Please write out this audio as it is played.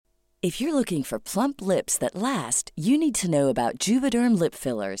If you're looking for plump lips that last, you need to know about Juvederm lip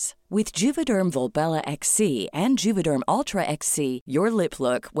fillers. With Juvederm Volbella XC and Juvederm Ultra XC, your lip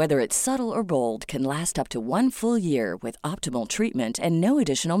look, whether it's subtle or bold, can last up to 1 full year with optimal treatment and no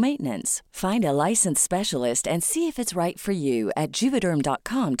additional maintenance. Find a licensed specialist and see if it's right for you at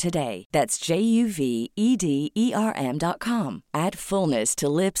Juvederm.com today. That's JUVEDERM.com. Add fullness to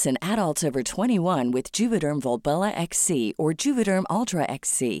lips in adults over 21 with Juvederm Volbella XC or Juvederm Ultra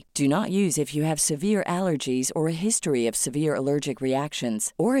XC. Do not use if you have severe allergies or a history of severe allergic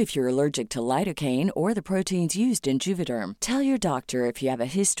reactions, or if you're allergic to lidocaine or the proteins used in Juvederm. Tell your doctor if you have a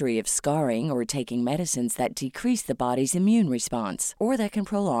history of scarring or taking medicines that decrease the body's immune response or that can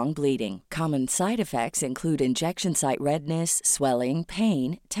prolong bleeding. Common side effects include injection site redness, swelling,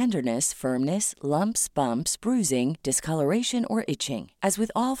 pain, tenderness, firmness, lumps, bumps, bruising, discoloration, or itching. As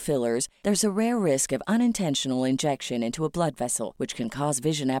with all fillers, there's a rare risk of unintentional injection into a blood vessel, which can cause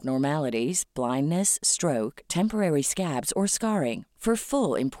vision abnormalities, blindness, stroke, temporary scabs, or scarring. For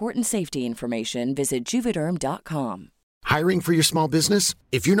full, important safety information, visit Juvederm.com. Hiring for your small business?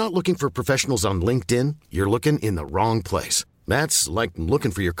 If you're not looking for professionals on LinkedIn, you're looking in the wrong place. That's like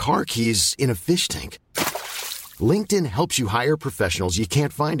looking for your car keys in a fish tank. LinkedIn helps you hire professionals you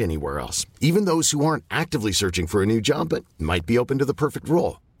can't find anywhere else, even those who aren't actively searching for a new job but might be open to the perfect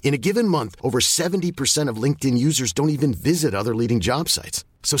role. In a given month, over 70% of LinkedIn users don't even visit other leading job sites.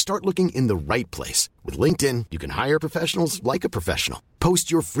 So start looking in the right place. With LinkedIn, you can hire professionals like a professional.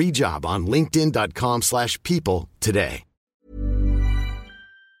 Post your free job on linkedin.com/people today.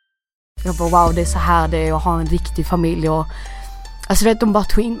 Jag bara, wow, det är så här det är att ha en riktig familj. Och alltså vet, de bara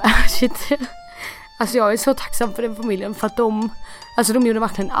tog in mig. Shit. Alltså jag är så tacksam för den familjen, för att de gjorde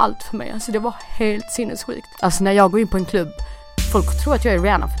verkligen allt för mig. Alltså det var helt sinnessjukt. Alltså när jag går in på en klubb, folk tror att jag är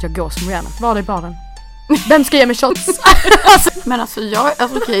Rihanna för att jag går som Rihanna. Var det i baren? Vem ska ge mig shots? Men alltså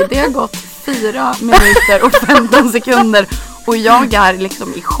okej, det har gått 4 minuter och 15 sekunder och jag är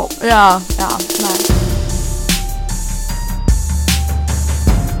liksom i chock. Ja, nej.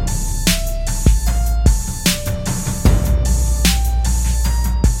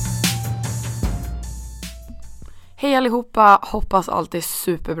 Hej allihopa, hoppas allt är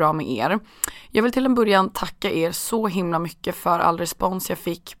superbra med er. Jag vill till en början tacka er så himla mycket för all respons jag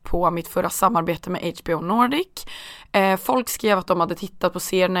fick på mitt förra samarbete med HBO Nordic. Folk skrev att de hade tittat på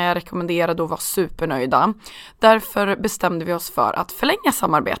serien när jag rekommenderade och var supernöjda. Därför bestämde vi oss för att förlänga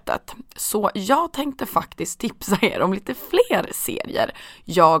samarbetet. Så jag tänkte faktiskt tipsa er om lite fler serier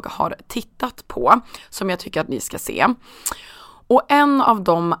jag har tittat på som jag tycker att ni ska se. Och en av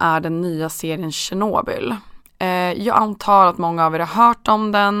dem är den nya serien Chernobyl. Jag antar att många av er har hört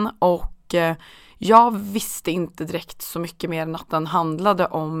om den och jag visste inte direkt så mycket mer än att den handlade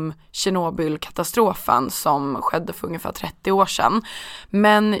om Tjernobylkatastrofen som skedde för ungefär 30 år sedan.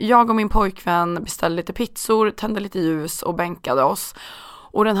 Men jag och min pojkvän beställde lite pizzor, tände lite ljus och bänkade oss.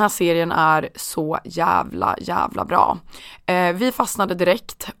 Och den här serien är så jävla bra. Vi fastnade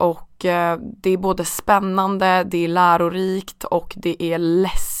direkt och det är både spännande, det är lärorikt och det är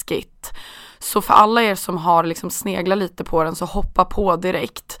läskigt. Så för alla er som har liksom sneglat lite på den så hoppa på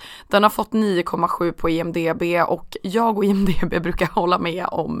direkt. Den har fått 9,7 på IMDb och jag och IMDb brukar hålla med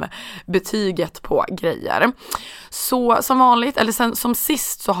om betyget på grejer. Så som vanligt, eller som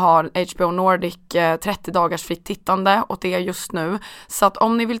sist så har HBO Nordic 30 dagars fritt tittande och det är just nu. Så att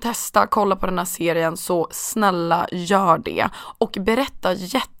om ni vill testa, kolla på den här serien så snälla gör det. Och berätta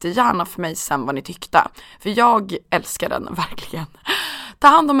jättegärna för mig sen vad ni tyckte. För jag älskar den verkligen. Ta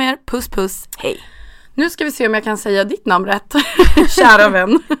hand om er, puss, hej. Nu ska vi se om jag kan säga ditt namn rätt, kära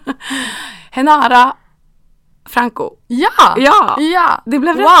vän. Henara Franco. Ja, det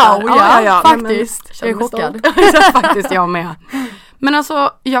blev rätt. Wow, ja, faktiskt. Jag är chockad. Faktiskt jag med. Men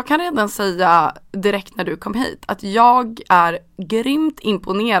alltså, jag kan redan säga direkt när du kom hit att jag är grymt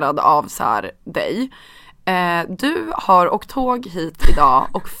imponerad av så här dig. Du har åkt tåg hit idag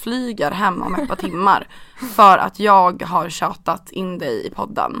och flyger hem om ett par timmar för att jag har tjatat in dig i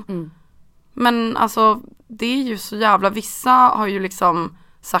podden. Men alltså det är ju så jävla, vissa har ju liksom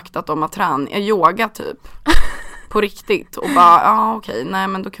sagt att de har yoga typ på riktigt och bara okej, nej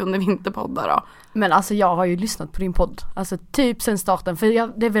men då kunde vi inte podda då. Men alltså jag har ju lyssnat på din podd, alltså typ sen starten,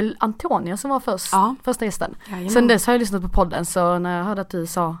 för det är väl Antonia som var första gästen. Sen dess har jag lyssnat på podden, så när jag hörde att du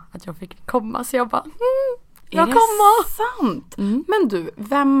sa att jag fick komma så jag bara jag kommer. Sant? Men du,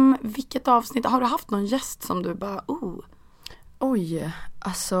 vilket avsnitt, har du haft någon gäst som du bara Oj,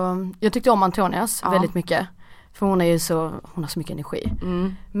 alltså jag tyckte om Antonias väldigt mycket. För hon har så mycket energi.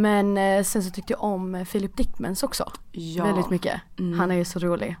 Men sen så tyckte jag om Philip Dickmans också. Väldigt mycket. Han är ju så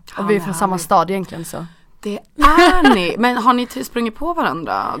rolig. Och vi är från samma stad egentligen så. Det är ni. Men har ni sprungit på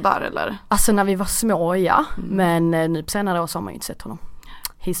varandra där eller? Alltså när vi var små, ja. Men nu på senare år så har man ju inte sett honom.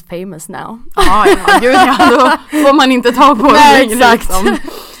 He's famous now. Ja, gud ja, då får man inte ta på det längre. Exakt.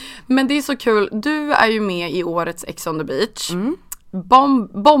 Liksom. Men det är så kul. Du är ju med i årets Ex on the Beach.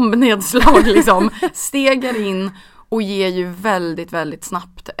 Bombnedslag liksom. Stegar in och ger ju väldigt, väldigt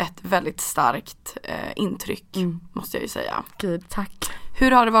snabbt ett väldigt starkt intryck. Måste jag ju säga. Gud, tack.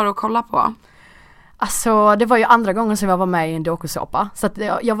 Hur har det varit att kolla på? Alltså det var ju andra gången som jag var med i en dokusåpa. Så att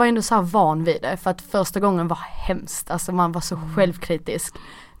jag var ändå så här van vid det. För att första gången var hemskt. Alltså man var så självkritisk.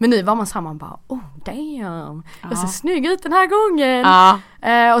 Men nu var man så här, man bara, oh damn. Jag ser snygg ut den här gången.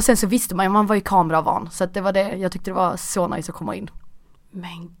 Och sen så visste man var ju kameravan. Så att det var det, jag tyckte det var så nice att komma in.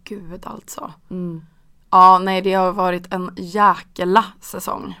 Men gud alltså. Ja, nej det har varit en jäkla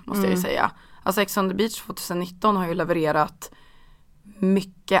säsong måste jag ju säga. Alltså Ex on the Beach 2019 har ju levererat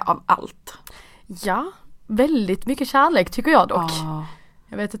mycket av allt. Ja, väldigt mycket kärlek tycker jag dock.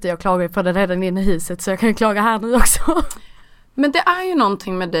 Jag vet inte, jag klagar på det redan inne i huset så jag kan klaga här nu också. Men det är ju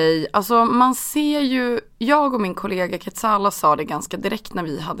någonting med dig, alltså man ser ju, jag och min kollega Ketsala sa det ganska direkt när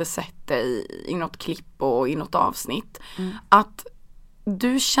vi hade sett dig i något klipp och i något avsnitt, att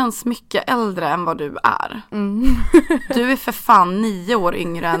du känns mycket äldre än vad du är. Du är för fan 9 år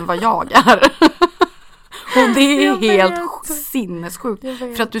yngre än vad jag är. Och det är helt sinnessjukt.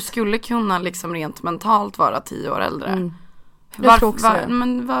 För att du skulle kunna liksom rent mentalt vara 10 år äldre. Varför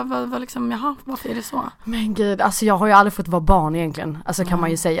är det så? Men gud, alltså jag har ju aldrig fått vara barn egentligen. Alltså kan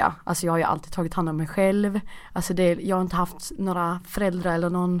man ju säga. Alltså jag har ju alltid tagit hand om mig själv. Alltså jag har inte haft några föräldrar eller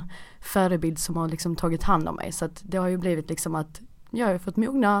någon förebild som har liksom tagit hand om mig. Så att det har ju blivit liksom att jag har fått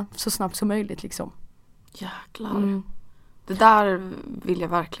mogna så snabbt som möjligt liksom. Jäklar. Det där vill jag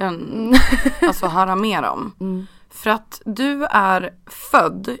verkligen alltså höra mer om. För att du är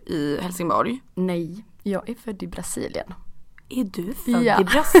född i Helsingborg. Nej, jag är född i Brasilien. Är du född i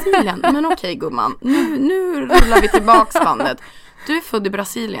Brasilien? Men okej gumman, nu rullar vi tillbaks bandet. Du är född i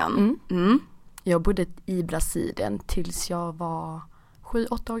Brasilien. Jag bodde i Brasilien tills jag var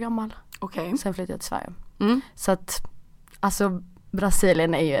 7-8 år gammal. Okej. Sen flyttade jag till Sverige. Så att, alltså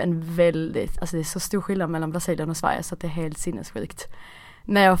Brasilien är ju en väldigt, alltså det är så stor skillnad mellan Brasilien och Sverige så att det är helt sinnessjukt.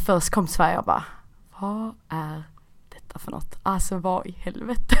 När jag först kom till Sverige jag bara, vad är detta för något? Alltså vad i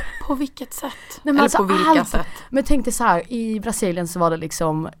helvete? På vilket sätt? Nej, eller alltså, på vilka sätt? Men tänk dig så här, i Brasilien så var det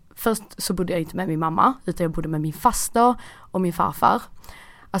liksom, först så bodde jag inte med min mamma utan jag bodde med min faster och min farfar.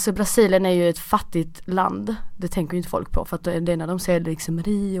 Alltså Brasilien är ju ett fattigt land, det tänker ju inte folk på för att det är när de säger liksom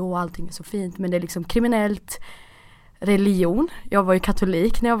Rio och allting är så fint men det är liksom kriminellt. Religion. Jag var ju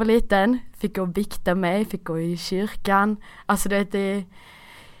katolik när jag var liten. Fick gå och bikta mig. Fick gå i kyrkan. Alltså det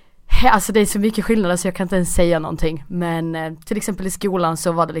är så mycket skillnader så jag kan inte ens säga någonting. Men till exempel i skolan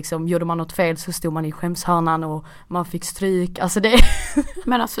så var det liksom, gjorde man något fel så stod man i skämshörnan och man fick stryk. Alltså det...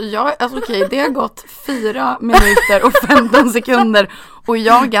 Men alltså okej, det har gått 4 minuter och 15 sekunder och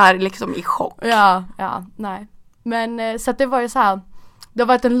jag är liksom i chock. Ja, nej. Men så att det var ju så här, det har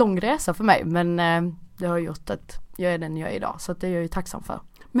varit en lång resa för mig men det har gjort att jag är den jag är idag. Så att det är jag ju tacksam för.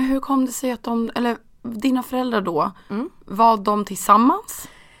 Men hur kom det sig att dina föräldrar då, var de tillsammans?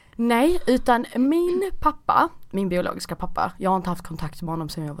 Nej, utan min biologiska pappa, jag har inte haft kontakt med honom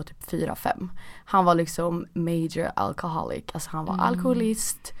sedan jag var typ 4-5. Han var liksom major alcoholic. Alltså han var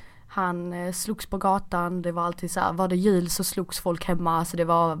alkoholist. Han slogs på gatan. Det var alltid så här, var det jul så slogs folk hemma. Alltså det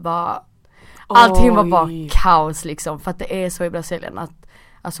var bara, allting var bara kaos liksom. För att det är så i Brasilien att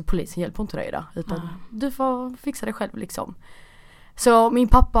alltså polisen hjälper inte dig där utan du får fixa det själv liksom. Så min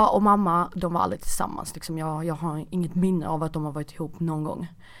pappa och mamma, de var aldrig tillsammans liksom. Jag har inget minne av att de har varit ihop någon gång.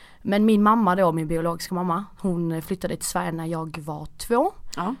 Men min mamma då, min biologiska mamma, hon flyttade till Sverige när jag var 2.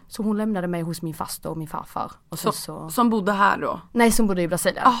 Ja. Så hon lämnade mig hos min faster och min farfar. Och så... Som bodde här då? Nej, som bodde i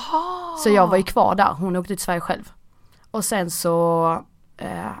Brasilien. Aha. Så jag var ju kvar där, hon åkte till Sverige själv. Och sen så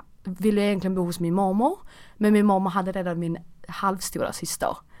ville jag egentligen bo hos min mormor. Men min mormor hade redan min halvstora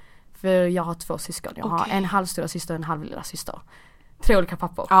syster. För jag har 2 syskon. Jag har en halvstora syster och en halvlilla syster. 3 olika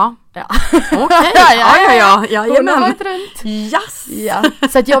pappor. Ja. Okej. Ja. Hon har varit runt. Yes. Ja.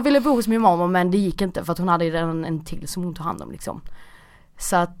 Så att jag ville bo hos min mormor men det gick inte för att hon hade redan en till som hon tog hand om liksom.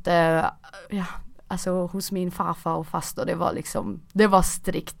 Så att alltså hos min farfar och faster det var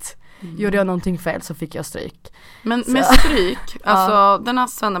strikt. Gjorde jag någonting fel så fick jag stryk. Men med stryk, alltså den här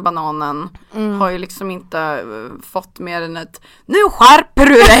svennebananen har ju liksom inte fått mer än ett nu skärper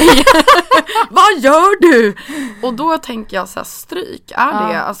du dig! Vad gör du? Och då tänker jag så här, stryk, är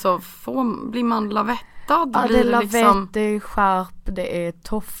det alltså blir man lavettad? Ja, blir det är liksom... lavett, det är skärp, det är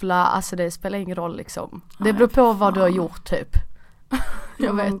toffla, alltså det spelar ingen roll liksom. Det beror på vad du har gjort typ.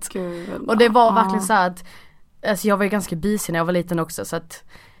 Jag vet. Gud. Och det var verkligen så här att, alltså jag var ju ganska busy när jag var liten också, så att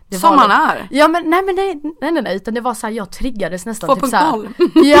det som var man är. Ja men nej, utan det var så här, jag triggades nästan 2.0. typ så här.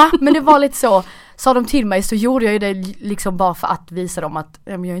 Ja, men det var lite så, sa de till mig så gjorde jag ju det liksom bara för att visa dem att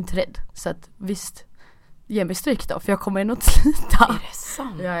jag är inte rädd. Så att visst, ge mig stryk då, för jag kommer ändå inte sluta. Är det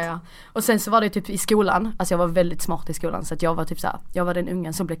sant? Ja. Och sen så var det typ i skolan, alltså jag var väldigt smart i skolan, så att jag var typ så här, jag var den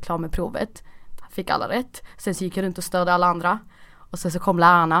ungen som blev klar med provet, fick alla rätt. Sen så gick jag runt och störde alla andra. Och sen så kom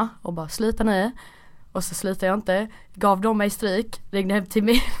lärarna och bara sluta nu. Och så slutade jag inte. Gav de mig stryk. Ringde hem till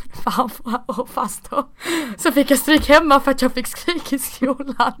min farfar och faster. Så fick jag stryk hemma för att jag fick stryk i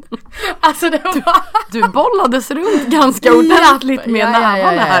skolan. Alltså det var... Du bollades runt ganska ordentligt med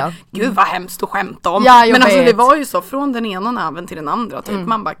nävarna här. Gud vad hemskt att skämta om. Ja, men alltså det var ju så från den ena näven till den andra. Typ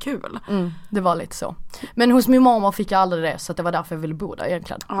man bara kul. Det var lite så. Men hos min mamma fick jag aldrig det. Så det var därför jag ville bo där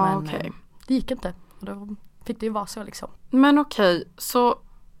egentligen. Men okej. Det gick inte. Och då fick det ju vara så liksom. Men okej, så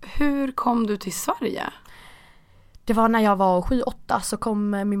hur kom du till Sverige? Det var när jag var 7-8 så kom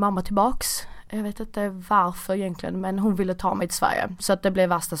min mamma tillbaks. Jag vet inte varför egentligen, men hon ville ta mig till Sverige. Så att det blev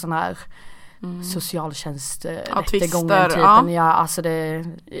värsta sån här socialtjänsträttegången typ. Ja, alltså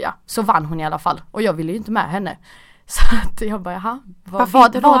så vann hon i alla fall. Och jag ville ju inte med henne. Så att jag bara, jaha,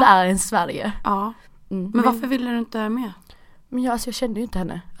 vad är en Sverige? Ja. Men varför ville du inte med? Men jag kände ju inte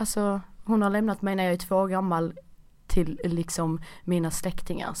henne. Alltså hon har lämnat mig när jag är 2 år gammal till liksom mina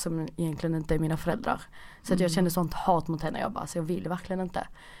släktingar som egentligen inte är mina föräldrar. Så att jag kände sånt hat mot henne. Jag bara, så jag vill verkligen inte.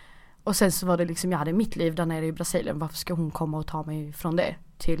 Och sen så var det liksom, jag hade mitt liv där nere i Brasilien. Varför ska hon komma och ta mig från det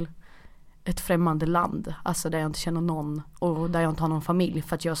till ett främmande land? Alltså där jag inte känner någon och där jag inte har någon familj.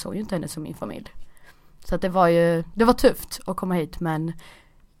 För att jag såg ju inte henne som min familj. Så att det var tufft att komma hit, men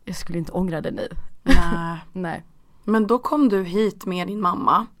jag skulle inte ångra det nu. Nej. Men då kom du hit med din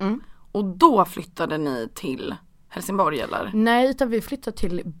mamma. Och då flyttade ni till Helsingborg eller? Nej, utan vi flyttade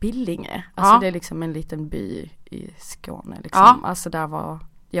till Billinge. Alltså det är liksom en liten by i Skåne liksom. Ja. Alltså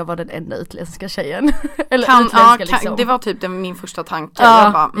jag var den enda utländska tjejen. Eller utländska liksom. Det var typ min första tanke.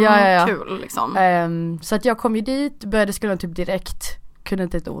 Jag bara, kul liksom. Så att jag kom ju dit, började skolan typ direkt. Kunde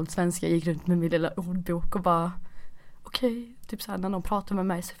inte ett ord svenska, gick runt med min lilla ordbok och bara okej. Typ såhär när någon pratade med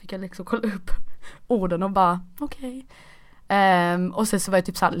mig så fick jag liksom kolla upp orden och bara okej. Och sen så var jag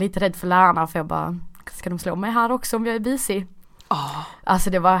typ såhär lite rädd för lärarna, för jag bara, ska de slå mig här också om jag är busy? Alltså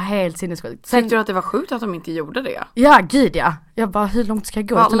det var helt sinnessjukt. Tyckte du att det var sjukt att de inte gjorde det? Ja, gud ja. Jag bara, hur långt ska jag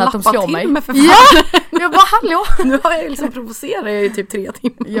gå utan att de slår mig? Ja, jag bara, hallå. Nu har jag liksom provocerat i typ 3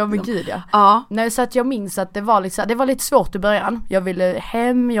 timmar. Ja men gud ja. Nej, så att jag minns att det var lite svårt i början. Jag ville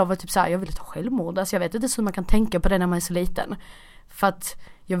hem, jag var typ såhär, jag ville ta självmord. Alltså jag vet inte så man kan tänka på det när man är så liten. För att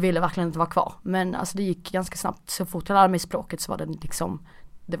jag ville verkligen inte vara kvar. Men alltså det gick ganska snabbt. Så fort jag lärde mig språket så var det liksom,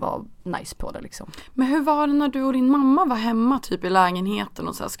 det var nice på det liksom. Men hur var det när du och din mamma var hemma typ i lägenheten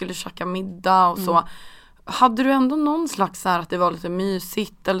och så här, skulle käka middag och så? Hade du ändå någon slags så här att det var lite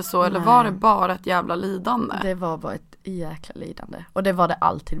mysigt eller så? Nej. Eller var det bara ett jävla lidande? Det var bara ett jäkla lidande. Och det var det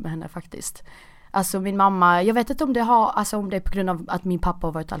alltid med henne faktiskt. Alltså min mamma, jag vet inte om det är på grund av att min pappa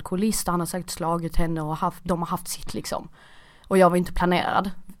har varit alkoholist och han har säkert slagit henne och de har haft sitt liksom. Och jag var inte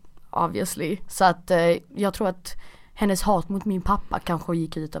planerad, obviously. Så att jag tror att hennes hat mot min pappa kanske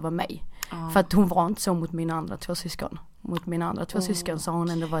gick ut över mig. För att hon var inte så mot mina andra 2 syskon. Mot mina andra 2 syskon så har hon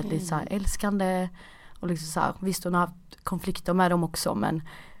ändå varit lite så här älskande. Och liksom så här, visst hon har haft konflikter med dem också, men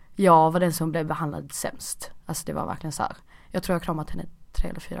jag var den som blev behandlad sämst. Alltså det var verkligen så här. Jag tror jag kramat henne 3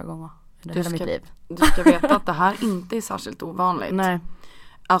 eller 4 gånger under hela mitt liv. Du ska veta att det här inte är särskilt ovanligt. Nej.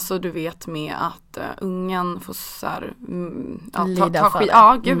 Alltså du vet med att ungen får så här, ta skit.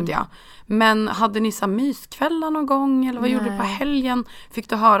 Ja, gud ja. Men hade ni så här myskvällar någon gång? Eller vad gjorde du på helgen? Fick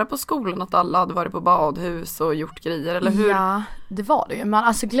du höra på skolan att alla hade varit på badhus och gjort grejer? Eller hur? Ja, det var det ju. Men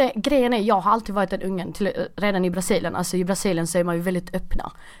alltså grejen är, jag har alltid varit den ungen redan i Brasilien. Alltså i Brasilien så är man ju väldigt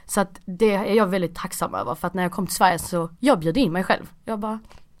öppna. Så att det är jag väldigt tacksam över. För att när jag kom till Sverige så jag bjöd in mig själv. Jag bara,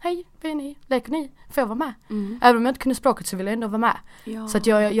 hej, vad är ni? Leker ni? Får jag vara med? Även om jag inte kunde språket så ville jag ändå vara med. Ja. Så att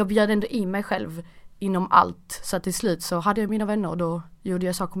jag bjöd ändå in mig själv inom allt. Så att till slut så hade jag mina vänner och då gjorde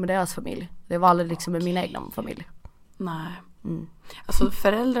jag saker med deras familj. Det var aldrig liksom med min egna familj. Nej. Alltså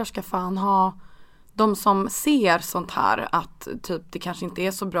föräldrar ska fan ha, de som ser sånt här att typ det kanske inte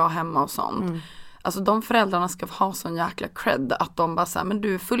är så bra hemma och sånt. Alltså de föräldrarna ska ha sån jäkla cred att de bara säger, men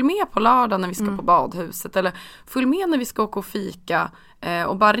du följ med på lördag när vi ska på badhuset, eller följ med när vi ska åka och fika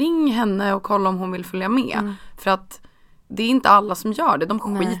och bara ring henne och kolla om hon vill följa med. För att det är inte alla som gör det, de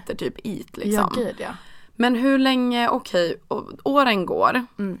skiter typ i det liksom. Ja, gud, ja. Men hur länge, åren går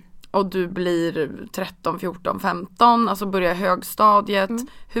och du blir 13, 14, 15, alltså börjar högstadiet.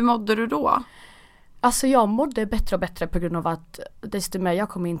 Hur mådde du då? Alltså jag mådde bättre och bättre på grund av att desto mer jag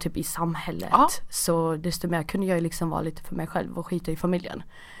kom in typ i samhället så desto mer kunde jag liksom vara lite för mig själv och skita i familjen.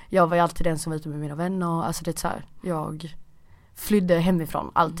 Jag var ju alltid den som var ute med mina vänner. Alltså det är så här, jag flydde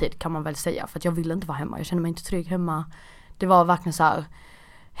hemifrån alltid kan man väl säga. För att jag ville inte vara hemma. Jag kände mig inte trygg hemma. Det var verkligen så här,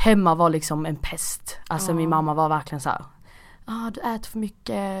 hemma var liksom en pest. Alltså min mamma var verkligen så här, du äter för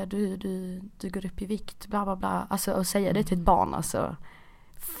mycket, du går upp i vikt, bla bla bla. Alltså att säga det till ett barn, alltså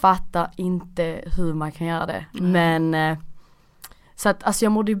fattar inte hur man kan göra det. Men så att alltså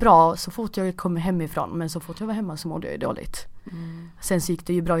jag mådde ju bra så fort jag kom hemifrån, men så fort jag var hemma så mådde jag ju dåligt. Sen så gick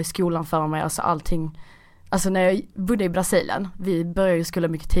det ju bra i skolan för mig, alltså allting. Alltså när jag bodde i Brasilien, vi började ju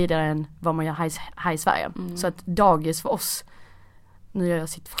skolan mycket tidigare än vad man gör här i Sverige. Så att dagis för oss, nu gör jag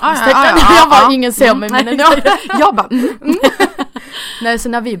jag bara ingen ser mig, men jag bara nej, så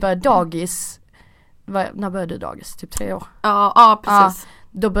när vi började dagis, när började du dagis? Typ 3 år? Ja, precis.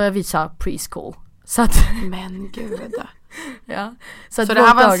 Då började vi så här preschool. Så att men gud. ja. Så det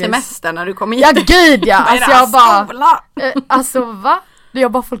här var en semester när du kom hit? Ja, gud ja. Alltså jag bara alltså va?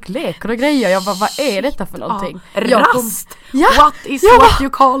 Jag bara, folk leker och grejer. Jag bara, vad är detta för någonting? Rast! What is what you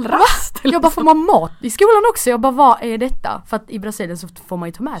call rast? Jag bara, får man mat i skolan också? Jag bara, vad är detta? För att i Brasilien så får man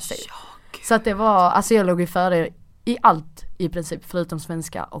ju ta med sig. Så att det var, alltså jag låg ju före i allt i princip, förutom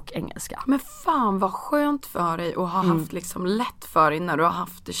svenska och engelska. Men fan vad skönt för dig att ha haft liksom lätt för dig när du har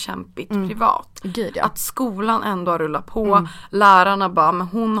haft det kämpigt privat. Gud, ja. Att skolan ändå har rullat på. Lärarna bara, men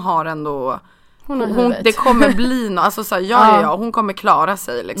hon har ändå... det kommer bli något, alltså så här, ja, hon kommer klara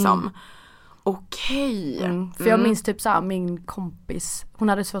sig liksom. Okej. För jag minns typ såhär, min kompis, hon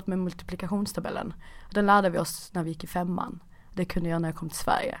hade svårt med multiplikationstabellen. Den lärde vi oss när vi gick i 5:an. Det kunde jag när jag kom till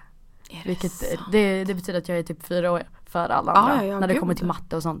Sverige. Vilket det betyder att jag är typ 4 år före alla andra när det kommer till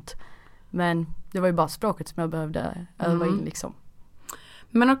matte och sånt. Men det var ju bara språket som jag behövde öva in liksom.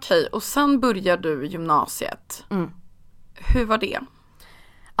 Men okej, och sen började du gymnasiet. Hur var det?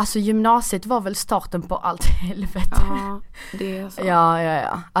 Alltså gymnasiet var väl starten på allt helvete. Ja, det är så.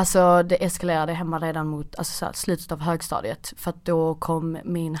 Ja. Alltså det eskalerade hemma redan mot alltså, så här, slutet av högstadiet. För att då kom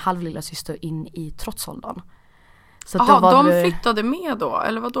min halvlilla syster in i trotsåldern. Jaha, de flyttade med då?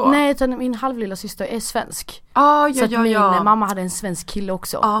 Eller vad då? Nej, utan min halvlilla syster är svensk. Så att min mamma hade en svensk kille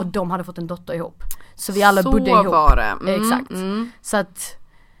också. Och de hade fått en dotter ihop. Så vi alla bodde ihop. Så var det. Exakt. Så att,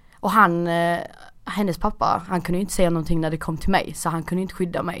 och hennes pappa, han kunde ju inte säga någonting när det kom till mig. Så han kunde inte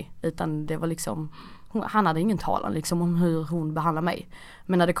skydda mig. Utan det var liksom, han hade ingen talan liksom om hur hon behandlade mig.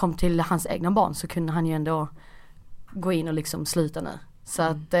 Men när det kom till hans egna barn så kunde han ju ändå gå in och liksom sluta nu. Så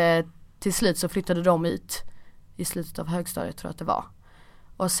att till slut så flyttade de ut i slutet av högstadiet tror jag att det var.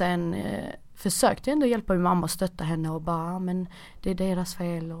 Och sen försökte jag ändå hjälpa min mamma och stötta henne och bara, men det är deras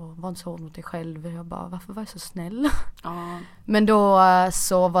fel och var inte så hård mot dig själv. Jag bara, varför var jag så snäll? Men då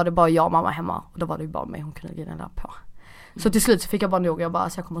så var det bara jag och mamma hemma och då var det ju bara mig hon kunde gnälla på. Så till slut så fick jag bara nog, jag bara,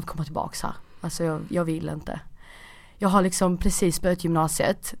 alltså jag kommer inte komma tillbaka här. Alltså jag vill inte. Jag har liksom precis börjat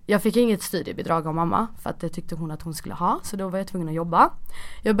gymnasiet. Jag fick inget studiebidrag av mamma för att det tyckte hon att hon skulle ha. Så då var jag tvungen att jobba.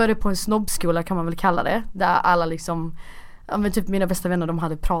 Jag började på en snobbskola kan man väl kalla det. Där alla liksom, ja men typ mina bästa vänner de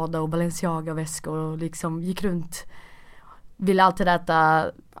hade Prada och Balenciaga väskor och liksom gick runt. Ville alltid äta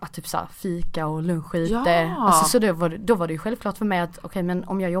typ så här, fika och lunch ute. Alltså, så då var det ju självklart för mig att okej, men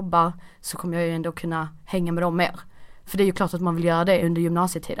om jag jobbar så kommer jag ju ändå kunna hänga med dem mer. För det är ju klart att man vill göra det under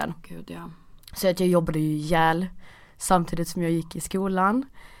gymnasietiden. Gud, ja. Så att jag jobbade ju ihjäl samtidigt som jag gick i skolan.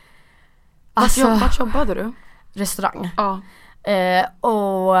 Vart jobbade du? Restaurang.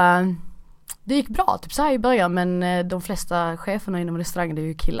 Och det gick bra typ så här i början, men de flesta cheferna inom restaurangen det är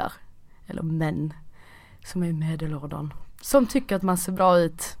ju killar. Eller män som är i medelåldern. Som tycker att man ser bra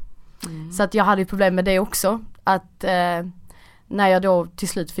ut. Så att jag hade ju problem med det också. Att när jag då till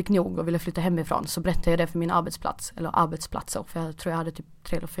slut fick nog och ville flytta hemifrån så berättade jag det för min arbetsplats. Eller arbetsplatser. För jag tror jag hade typ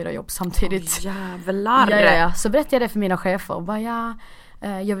 3 eller 4 jobb samtidigt. Jävlar! Ja. Så berättade jag det för mina chefer. Och bara,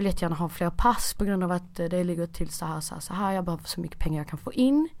 jag vill jättegärna ha fler pass på grund av att det ligger till så här. Jag behöver så mycket pengar jag kan få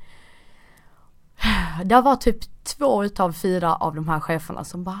in. Det var typ 2 utav 4 av de här cheferna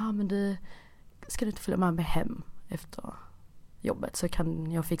som bara, men du, ska du inte följa med mig hem efter jobbet så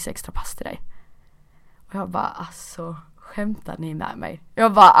kan jag fixa extra pass till dig. Och jag bara, alltså, skämtar ni med mig?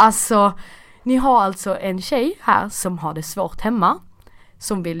 Jag bara, alltså, ni har alltså en tjej här som har det svårt hemma,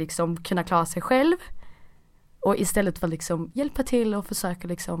 som vill liksom kunna klara sig själv och istället för liksom hjälpa till och försöka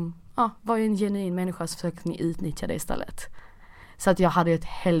liksom, vara en genuin människa så försöker ni utnyttja det istället. Så att jag hade ett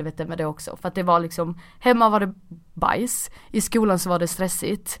helvete med det också. För att det var liksom, hemma var det bajs, i skolan så var det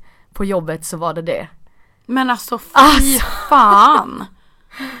stressigt, på jobbet så var det. Men alltså fy fan.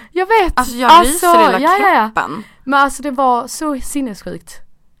 Jag vet. Alltså jag ryser i hela kroppen. Men alltså det var så sinnessjukt.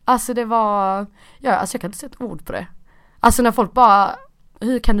 Alltså det var, alltså jag kan inte sätta ord på det. Alltså när folk bara,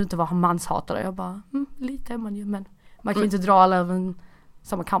 hur kan du inte vara manshatare? Jag bara, lite är man ju, men man kan ju inte dra alla över en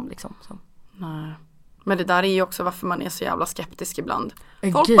samma kam liksom. Så. Nej. Men det där är ju också varför man är så jävla skeptisk ibland.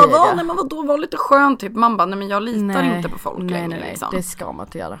 Gud, Folk bara, nej men vadå, var lite skön typ. Man bara, nej men jag litar inte på folk längre. Nej, liksom. det ska man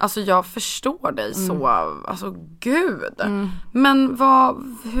inte göra. Alltså jag förstår dig så, alltså gud. Men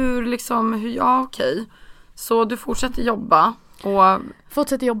hur liksom, ja okej. Så du fortsätter jobba och...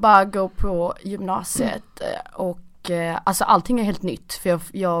 Fortsätter jobba, gå på gymnasiet och alltså allting är helt nytt. För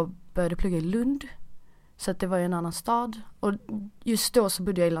jag började plugga i Lund. Så att det var ju en annan stad. Och just då så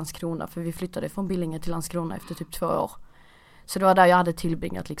bodde jag i Landskrona. För vi flyttade från Billinge till Landskrona efter typ 2 år. Så det var där jag hade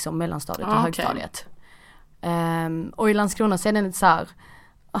tillbringat liksom mellanstadiet och högstadiet. Och i Landskrona så är det lite så här.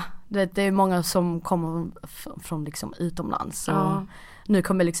 Det är många som kommer från liksom utomlands. Och nu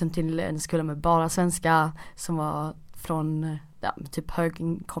kom jag liksom till en skola med bara svenska. Som var från typ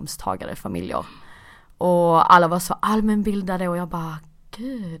höginkomsttagare familjer. Och alla var så allmänbildade. Och jag bara,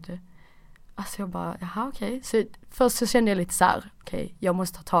 gud. Alltså jag bara, jaha okej. Så först så kände jag lite så här, okej, jag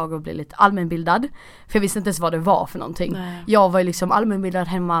måste ta tag och bli lite allmänbildad. För jag visste inte ens vad det var för någonting. Nej. Jag var ju liksom allmänbildad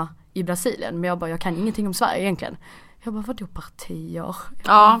hemma i Brasilien. Men jag kan ingenting om Sverige egentligen. Jag bara, vadå partier?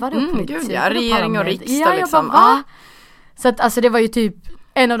 Vadå politik? Gud, regering och riksdag liksom. Bara, så att alltså det var ju typ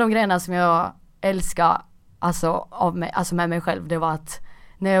en av de grejerna som jag älskar alltså, av mig, alltså med mig själv. Det var att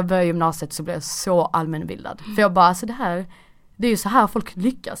när jag började gymnasiet så blev jag så allmänbildad. För jag bara, alltså det är ju så här folk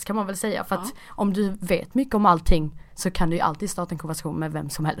lyckas kan man väl säga. För att om du vet mycket om allting så kan du ju alltid starta en konversation med vem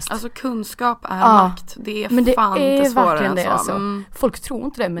som helst. Alltså kunskap är makt. Det är men det fan är inte svårare än så. Alltså. Folk tror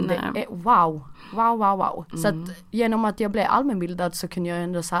inte det men det är wow. Så att genom att jag blev allmänbildad så kunde jag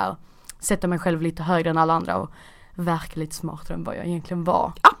ändå så här sätta mig själv lite högre än alla andra och verka lite smartare än vad jag egentligen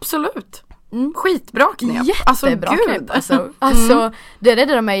var. Absolut. Skitbra knep. Jättebra alltså, knep. Alltså det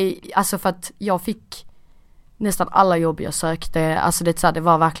räddade mig alltså för att jag fick nästan alla jobb jag sökte. Alltså det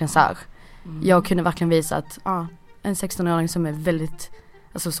var verkligen så här. Jag kunde verkligen visa att en 16-åring som är väldigt,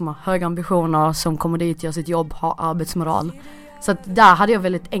 alltså som har höga ambitioner, som kommer dit, gör sitt jobb, har arbetsmoral. Så att där hade jag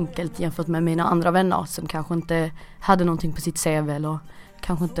väldigt enkelt jämfört med mina andra vänner som kanske inte hade någonting på sitt CV eller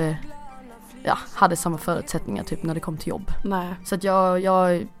kanske inte hade samma förutsättningar typ när det kom till jobb. Nej. Så att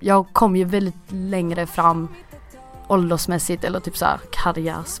jag kom ju väldigt längre fram åldersmässigt eller typ så här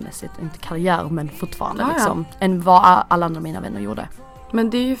karriärsmässigt, inte karriär men fortfarande liksom, än vad alla andra mina vänner gjorde. Men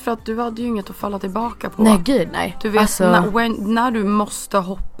det är ju för att du hade ju inget att falla tillbaka på. Nej gud nej. Du vet alltså, när du måste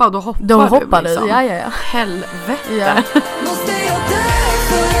hoppa, då hoppar du liksom. Ja. Helvete. Ja. Måste jag dö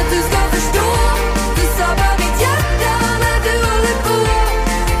för att du ska förstå? Du sabbar mitt hjärta när du håller på.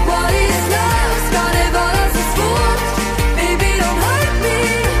 What is love? Ska det vara så svårt? Baby don't hurt me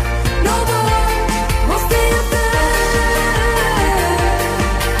no more. Måste jag dö?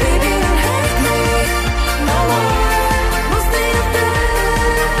 Baby don't hurt me no more. Måste jag dö?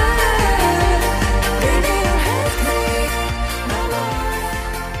 Baby don't hurt me no more.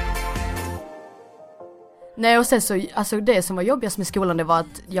 Nej och sen så, alltså det som var jobbigast med skolan det var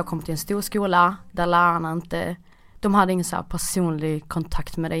att jag kom till en stor skola där lärarna inte, de hade ingen så här personlig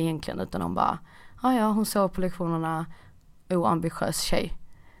kontakt med dig egentligen utan de bara, hon sov på lektionerna, oambitiös tjej.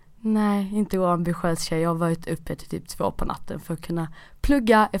 Nej, inte oambitiös tjej, jag har varit uppe till typ 2 på natten för att kunna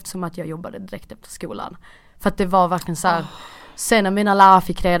plugga eftersom att jag jobbade direkt efter skolan. För att det var verkligen så här, sen när mina lärare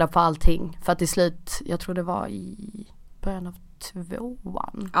fick reda på allting, för att till slut, jag tror det var i början av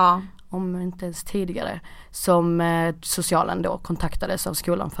 2:an. Om inte ens tidigare, som socialen då kontaktades av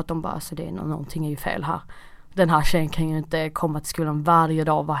skolan för att de bara, alltså det är någonting är ju fel här. Den här tjejen kan ju inte komma till skolan varje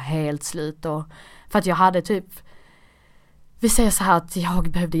dag och vara helt slut. Och, för att jag hade typ, vi säger så här att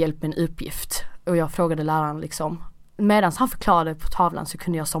jag behövde hjälp med en uppgift. Och jag frågade läraren liksom, medan han förklarade på tavlan så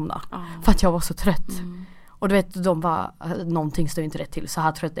kunde jag somna. För att jag var så trött. Och du vet, de bara, någonting står inte rätt till. Så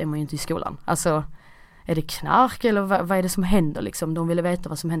här trött är man ju inte i skolan. Alltså, är det knark eller vad är det som händer liksom? De ville veta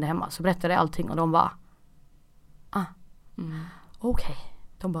vad som hände hemma. Så berättade jag allting och de bara okej.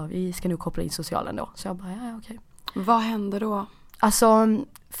 De bara, vi ska nu koppla in socialen då. Så jag bara, okej. Vad hände då? Alltså,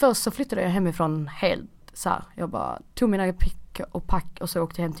 först så flyttade jag hemifrån helt så här. Jag bara tog mina pick och pack och så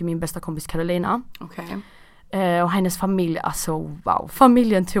åkte jag hem till min bästa kompis Carolina. Okej. Och hennes familj, alltså wow.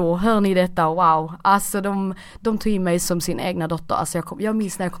 Familjen tog, hör ni detta? Wow. Alltså de tog in mig som sin egna dotter. Alltså jag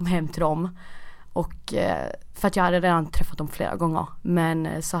minns när jag kom hem till dem. Och för att jag hade redan träffat dem flera gånger.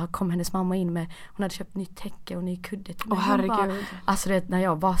 Men så kom hennes mamma in med, hon hade köpt nytt täcke och ny kudde till mig. Herregud. Bara, alltså det när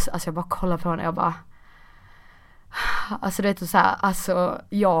jag bara kollade på henne, jag bara, alltså det är så här, alltså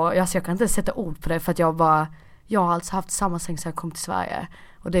jag kan inte sätta ord på det för att jag har alltså haft samma säng sedan jag kom till Sverige.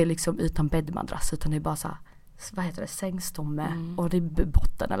 Och det är liksom utan bäddmadrass utan det är bara så här vad heter det, sängstomme och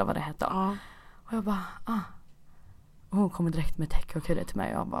ribbbotten eller vad det heter. Ja. Och jag bara, Och hon kommer direkt med täcke och kudde till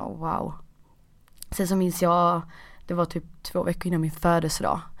mig och jag bara, wow. Sen så minns jag, det var typ 2 veckor innan min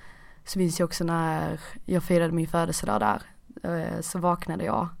födelsedag. Så minns jag också när jag firade min födelsedag där. Så vaknade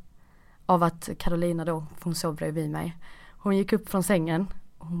jag av att Carolina då, hon sov bredvid mig. Hon gick upp från sängen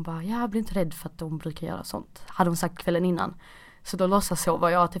och hon bara, jag blir inte rädd för att de brukar göra sånt. Hade hon sagt kvällen innan. Så då låtsas sover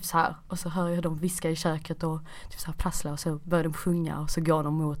jag typ så här. Och så hör jag dem viska i köket och typ så här prassla. Och så börjar de sjunga och så går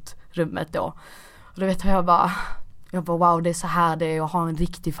de mot rummet då. Och då vet jag bara wow, det är så här det är att ha en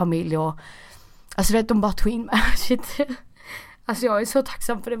riktig familj. Och alltså vet de bara tog in mig. Shit. Alltså jag är så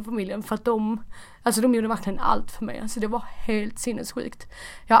tacksam för den familjen. För att de gjorde verkligen allt för mig. Alltså det var helt sinnessjukt.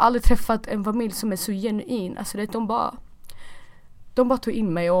 Jag har aldrig träffat en familj som är så genuin. Alltså det de bara tog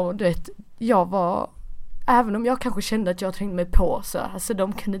in mig. Och du vet, jag var, även om jag kanske kände att jag trängde mig på, så alltså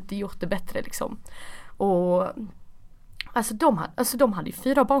de kunde inte gjort det bättre liksom. Och alltså de hade ju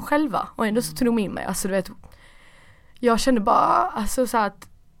 4 barn själva och ändå så tog de in mig. Alltså du vet, jag kände bara alltså så att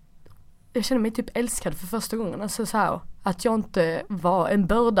jag kände mig typ älskad för första gången, alltså så här, att jag inte var en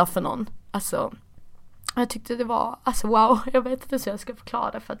börda för någon. Alltså jag tyckte det var, alltså wow, jag vet inte så jag ska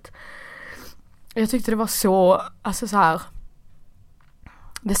förklara det, för att jag tyckte det var så, alltså så här,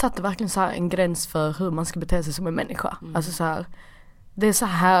 det satte verkligen så här en gräns för hur man ska bete sig som en människa. Alltså så här, det är så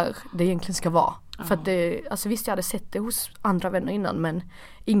här det egentligen ska vara. För att det, alltså visst jag hade sett det hos andra vänner innan, men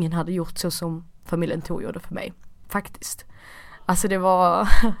ingen hade gjort så som familjen Tor gjorde för mig. Faktiskt. Alltså det var,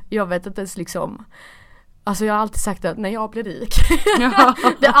 jag vet inte ens liksom, alltså jag har alltid sagt att när jag blir rik,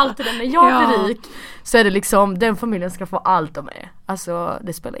 det är alltid det, när jag blir rik så är det liksom, den familjen ska få allt av mig. Alltså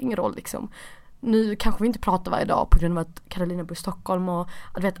det spelar ingen roll liksom. Nu kanske vi inte pratar varje dag på grund av att Carolina bor i Stockholm och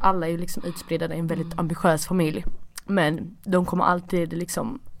att vet, alla är ju liksom utspridda i en väldigt ambitiös familj. Men de kommer alltid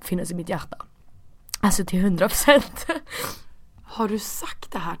liksom finnas i mitt hjärta. Alltså till 100%. Har du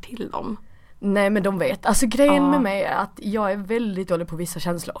sagt det här till dem? Nej, men de vet. Alltså grejen med mig är att jag är väldigt dålig på vissa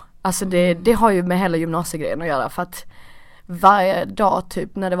känslor. Alltså det har ju med hela gymnasiegrejen att göra. För att varje dag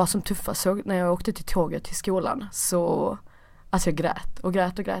typ när det var som tuffast, så när jag åkte till tåget till skolan, så alltså jag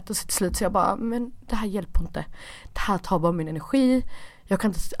grät och så till slut så jag bara, men det här hjälper inte. Det här tar bara min energi. Jag kan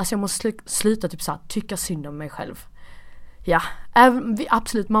inte, alltså jag måste sluta typ så här, tycka synd om mig själv. Ja,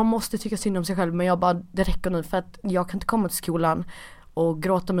 absolut, man måste tycka synd om sig själv, men jag bara, det räcker nu, för att jag kan inte komma till skolan och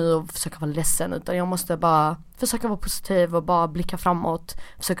gråta mig och försöka vara ledsen, utan jag måste bara försöka vara positiv och bara blicka framåt,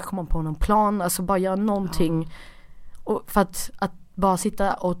 försöka komma på någon plan, alltså bara göra någonting. Och för att bara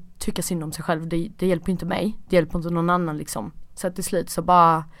sitta och tycka synd om sig själv, det hjälper inte mig, det hjälper inte någon annan liksom. Så att till slut så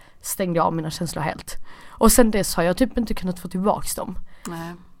bara stängde jag av mina känslor helt. Och sen dess har jag typ inte kunnat få tillbaks dem.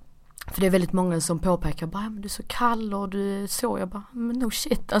 Nej. För det är väldigt många som påpekar bara, men du är så kall och du är så. Jag bara, men no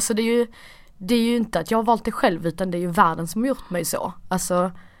shit. Alltså det är ju inte att jag har valt det själv, utan det är ju världen som har gjort mig så.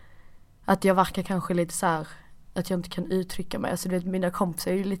 Alltså att jag verkar kanske lite så här, att jag inte kan uttrycka mig. Alltså du vet, mina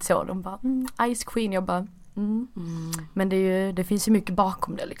kompisar är ju lite så. De bara, Ice Queen. Jag bara, Men det finns ju mycket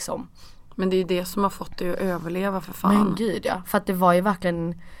bakom det liksom. Men det är ju det som har fått dig att överleva, för fan. Men gud ja, för att det var ju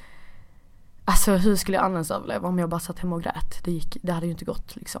verkligen, alltså hur skulle jag annars överleva om jag bara satt hemma och grät? Det hade ju inte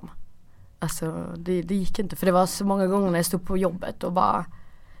gått liksom. Alltså det gick inte, för det var så många gånger när jag stod på jobbet och bara,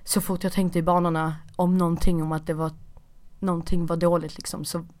 så fort jag tänkte i banorna om någonting, om att det var någonting var dåligt liksom,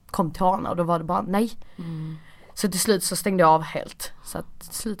 så kom tårarna och då var det bara nej. Så till slut så stängde jag av helt. Så att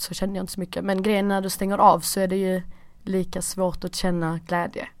till slut så kände jag inte så mycket. Men grejen när du stänger av så är det ju lika svårt att känna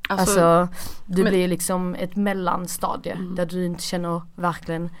glädje. Alltså det blir liksom ett mellanstadie där du inte känner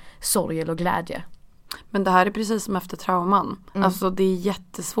verkligen sorg eller glädje. Men det här är precis som efter trauman. Alltså det är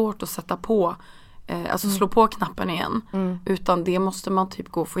jättesvårt att sätta på, alltså slå på knappen igen. Utan det måste man typ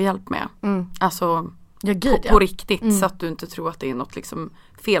gå och få hjälp med. Alltså på riktigt, så att du inte tror att det är något liksom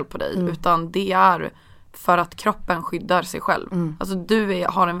fel på dig. Utan det är för att kroppen skyddar sig själv. Alltså du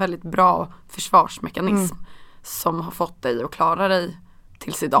har en väldigt bra försvarsmekanism som har fått dig att klara dig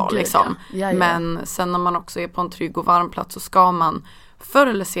tills idag liksom. Ja. Men sen när man också är på en trygg och varm plats, så ska man förr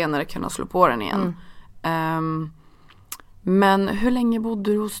eller senare kunna slå på den igen. Men hur länge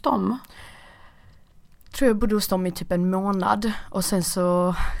bodde du hos dem? Jag tror jag bodde hos dem i typ en månad. Och sen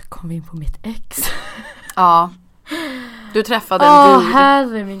så kom vi in på mitt ex. Ja. Du träffade en dude.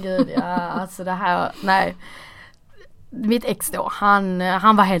 Herre min gud, ja. Alltså det här, nej. Mitt ex då,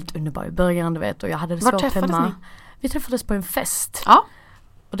 han var helt underbar i början, du vet. Och jag hade det svårt hemma. Var träffades ni? Vi träffades på en fest. Ja.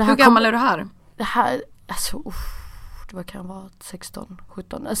 Och det här hur gammal är du här? Det här, alltså det var, kan vara 16,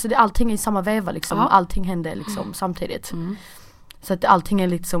 17. Alltså allting är i samma veva liksom. Allting hände liksom samtidigt. Så att allting är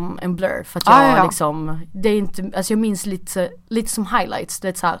lite som en blur. För att jag liksom, det är inte, alltså jag minns lite som highlights. Du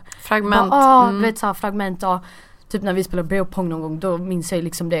vet så här. Fragment. Du vet så här, fragment. Typ när vi spelade beer-pong någon gång, då minns jag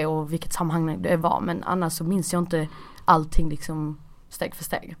liksom det och vilket sammanhang det var. Men annars så minns jag inte allting liksom steg för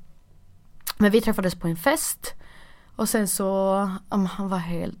steg. Men vi träffades på en fest. Och sen så, han var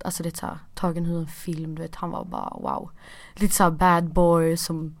helt, alltså det är så här, tagen ur en film, du vet, han var bara wow. Lite så här bad boy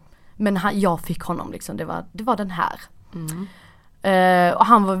som, men jag fick honom liksom, det var den här. Och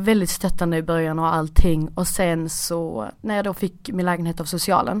han var väldigt stöttande i början och allting. Och sen så, när jag då fick min lägenhet av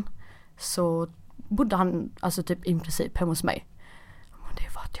socialen, så bodde han alltså typ i princip hemma hos mig. Och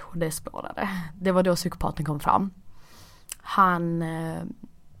det var då det spårade. Det var då psykopaten kom fram. Han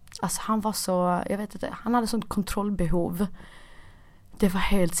var så, jag vet inte, han hade sånt kontrollbehov. Det var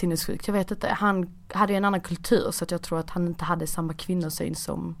helt sinnessjukt, jag vet inte. Han hade en annan kultur, så att jag tror att han inte hade samma kvinnosyn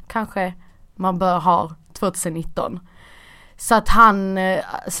som kanske man bör ha 2019. Så att han,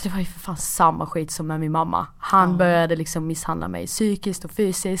 alltså det var ju för fan samma skit som med min mamma. Han började liksom misshandla mig psykiskt och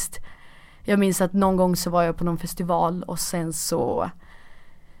fysiskt. Jag minns att någon gång så var jag på någon festival och sen så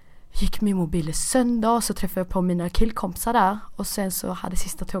gick min mobil sönder, så träffade jag på mina killkompisar där. Och sen så hade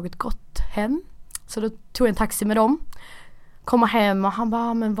sista tåget gått hem. Så då tog jag en taxi med dem. Kommer hem och han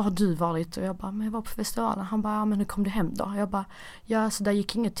bara, men var har du varit? Och jag bara, men jag var på festivalen. Han bara, men hur kom du hem då? Jag bara, ja så där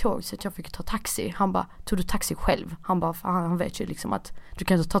gick inget tåg så att jag fick ta taxi. Han bara, tog du taxi själv? Han bara, han vet ju liksom att du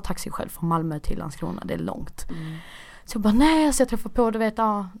kan inte ta taxi själv från Malmö till Landskrona, det är långt. Så jag bara, nej, så jag träffade på, du vet,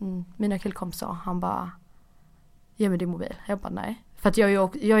 mina killkompisar. Han bara, ge mig din mobil. Jag bara, nej. För att jag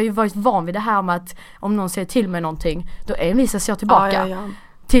har ju varit van vid det här med att om någon säger till mig någonting, då envisas jag tillbaka. Ja.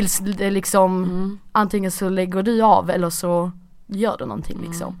 Tills det liksom, antingen så lägger du av eller så gör du någonting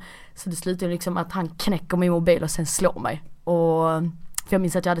liksom. Så det slutar liksom att han knäcker min mobil och sen slår mig. Och för jag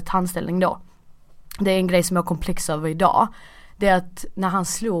minns att jag hade tandställning då. Det är en grej som jag har komplex över idag. Det är att när han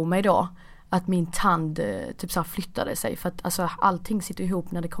slog mig då, att min tand typ så här flyttade sig. För att alltså, allting sitter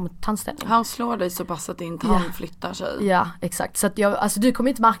ihop när det kommer till tandställning. Han slår dig så pass att din tand flyttar sig. Ja, exakt. Så att jag, du kommer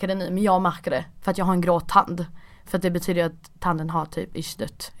inte märka det nu, men jag märker det. För att jag har en grå tand. För att det betyder att tanden har typ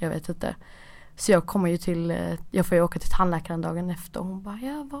dött. Jag vet inte. Så jag kommer ju jag får ju åka till tandläkaren dagen efter. Och hon bara,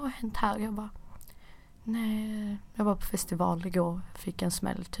 ja vad har hänt här? Jag bara, nej, jag var på festival igår. Fick en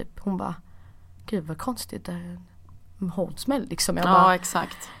smäll typ. Hon bara, gud vad konstigt. Det är en hård smäll liksom. Jag bara,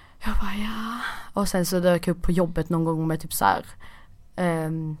 exakt. Jag bara, ja. Och sen så dök jag upp på jobbet någon gång med typ så här,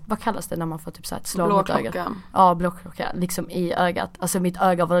 vad kallas det när man får typ så här ett slag mot ögat? Ja, blåklocka. Liksom i ögat. Alltså mitt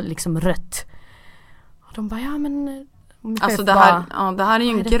öga var liksom rött. Och de bara, ja men... Alltså det här är ju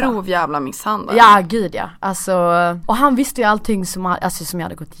en grov jävla misshandel. Ja, gud ja. Alltså, och han visste ju allting som jag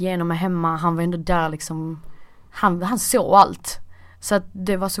hade gått igenom med hemma. Han var ändå där liksom. Han såg allt. Så att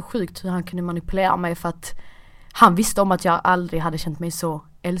det var så sjukt hur han kunde manipulera mig. För att han visste om att jag aldrig hade känt mig så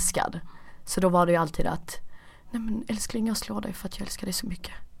älskad. Så då var det ju alltid att, nej men älskling, jag slår dig för att jag älskar dig så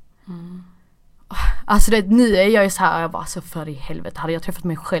mycket. Alltså nu är jag ju så här, jag bara, så för i helvete, hade jag träffat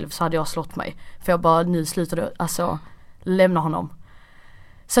mig själv så hade jag slått mig. För jag bara, nu slutade, alltså lämna honom.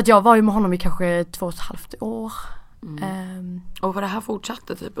 Så att jag var ju med honom i kanske 2,5 år. Och var det här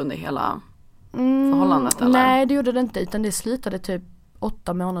fortsatte typ under hela förhållandet eller? Nej, det gjorde det inte, utan det slutade typ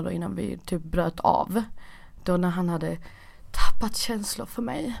 8 månader innan vi typ bröt av. Då när han hade tappat känslor för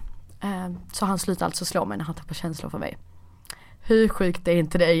mig. Så han slutade alltså slå mig när han tappade känslor för mig. Hur sjukt är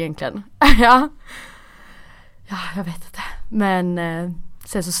inte det egentligen? Ja, jag vet inte. Men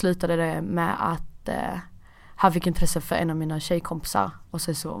sen så slutade det med att han fick intresse för en av mina tjejkompisar. Och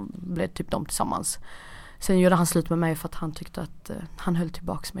sen så blev typ de tillsammans. Sen gjorde han slut med mig för att han tyckte att han höll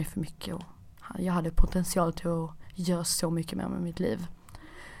tillbaka mig för mycket. Och jag hade potential till att göra så mycket mer med mitt liv.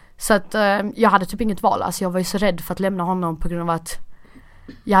 Så att jag hade typ inget val. Alltså jag var ju så rädd för att lämna honom på grund av att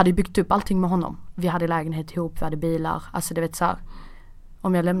jag hade byggt upp allting med honom. Vi hade lägenhet ihop, vi hade bilar. Alltså det vet så här,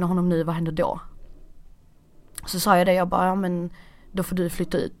 om jag lämnar honom nu, vad händer då? Så sa jag det, jag bara, ja men då får du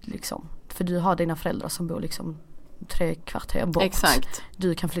flytta ut liksom. För du har dina föräldrar som bor liksom 3 kvarter bort. Exakt.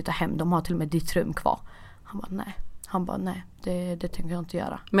 Du kan flytta hem, de har till och med ditt rum kvar. Han bara, nej, det tänker jag inte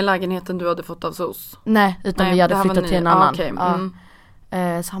göra. Med lägenheten du hade fått av SOS? Nej, utan vi hade flyttat till en annan.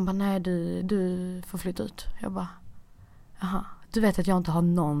 Okay. Så han bara, nej du får flytta ut. Jag bara, jaha. Du vet att jag inte har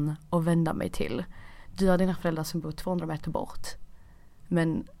någon att vända mig till. Du har dina föräldrar som bor 200 meter bort.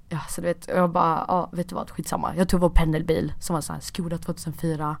 Men ja, så du vet, jag bara, vet du vad, skitsamma. Jag tog vår pendelbil som var så här Skoda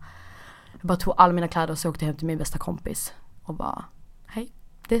 2004. Jag bara tog alla mina kläder och så åkte hem till min bästa kompis. Och bara, hej,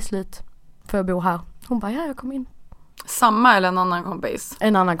 det är slut. Får jag bo här? Hon bara, ja jag kom in. Samma eller en annan kompis?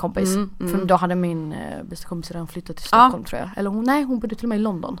 En annan kompis. För då hade min bästa kompis redan flyttat till Stockholm tror jag. Eller hon bodde till och med i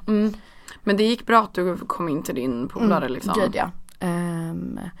London. Men det gick bra att du kom in till din polare liksom? Gud ja.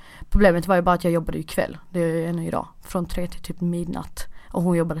 Problemet var ju bara att jag jobbade ju kväll. Det är ju ännu idag. Från 3 till typ midnatt. Och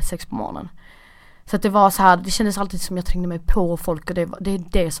hon jobbade 6 på morgonen. Så att det var så här, det kändes alltid som jag trängde mig på folk. Och det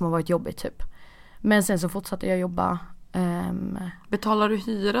är det som har varit jobbigt typ. Men sen så fortsatte jag jobba. Betalar du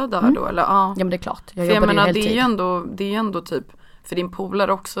hyra där då? Eller? Ja, men det är klart. Jag menar, det är ju ändå typ, för din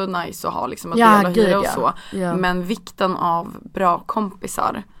polare också nice att ha liksom att dela hyra och så. Ja. Men vikten av bra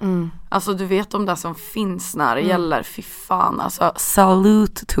kompisar. Alltså du vet de där som finns när det gäller, fy fan. Alltså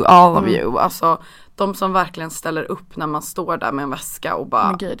salute to all of you. Alltså de som verkligen ställer upp när man står där med en väska och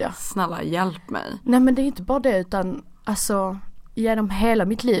bara, snälla hjälp mig. Nej men det är inte bara det, utan alltså genom hela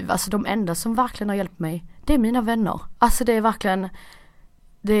mitt liv, alltså de enda som verkligen har hjälpt mig, det är mina vänner. Alltså det är verkligen,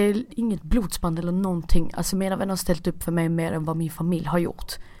 det är inget blodsband eller någonting. Alltså mina vänner har ställt upp för mig mer än vad min familj har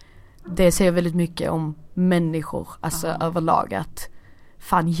gjort. Det säger väldigt mycket om människor, alltså överlag, att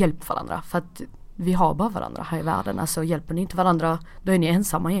fan hjälp varandra. För att vi har bara varandra här i världen. Alltså hjälper ni inte varandra, då är ni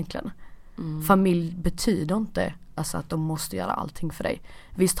ensamma egentligen. Familj betyder inte alltså att de måste göra allting för dig.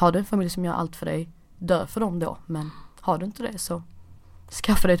 Visst, har du en familj som gör allt för dig, dö för dem då. Men har du inte det, så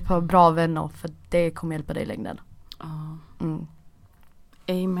skaffa dig ett par bra vänner, för det kommer hjälpa dig i längden.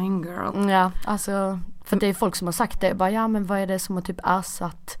 Amen girl. Ja, alltså för det är folk som har sagt det. Bara, ja men vad är det som har typ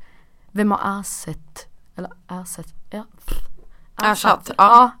ersatt? Vem har ersatt? Eller ersatt?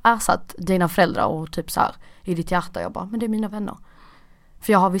 Ja. Ersatt dina föräldrar och typ så här i ditt hjärta. Jag bara, men det är mina vänner.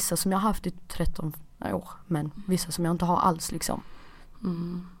 För jag har vissa som jag har haft i 13 år, men vissa som jag inte har alls liksom.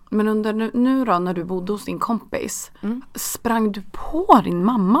 Men under nu då, när du bodde hos din kompis, sprang du på din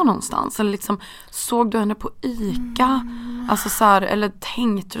mamma någonstans? Eller liksom, såg du henne på ICA? Alltså så här, eller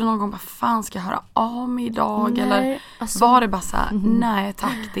tänkte du någon gång, vad fan ska jag höra av mig idag? Nej, eller alltså, var det bara så här, nej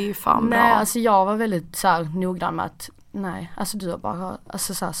tack, det är ju fan bra. Nej, alltså jag var väldigt så här noggrann med att, nej, alltså du har bara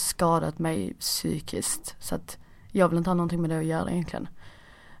alltså, så här, skadat mig psykiskt. Så att jag vill inte ha någonting med det att göra egentligen.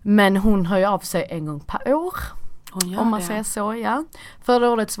 Men hon hör ju av sig en gång per år. Om man säger så, ja. Förra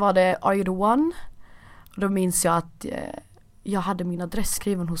året så var det Are You The One? Och då minns jag att jag hade min adress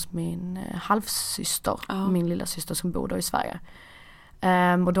skriven hos min halvsyster. Min lilla syster som bor då i Sverige.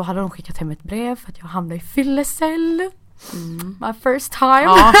 Och då hade de skickat hem ett brev för att jag hamnade i fyllecell. My first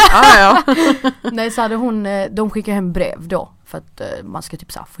time. Nej, så hade de skickade hem brev då. För att man ska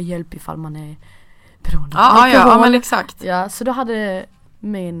typ så här, få hjälp ifall man är beroende av alkohol. Ja, men exakt. Ja, så då hade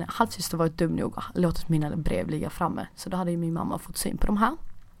min halvsyster varit dum nog och låtit mina brev ligga framme. Så då hade ju min mamma fått syn på de här.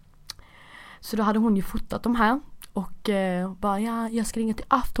 Så då hade hon ju fotat de här. Och bara, ja, jag ska ringa till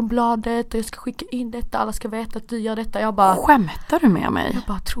Aftonbladet och jag ska skicka in detta. Alla ska veta att du gör detta. Jag bara, skämtar du med mig? Jag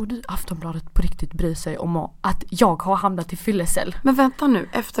bara, tror du Aftonbladet på riktigt bryr sig om att jag har hamnat i fyllecell? Men vänta nu,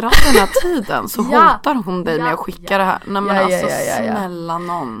 efter all den här tiden så hotar hon dig med att skicka det här. Nej men snälla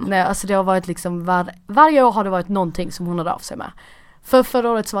någon. Nej, alltså det har varit liksom, varje år har det varit någonting som hon hade av sig med. För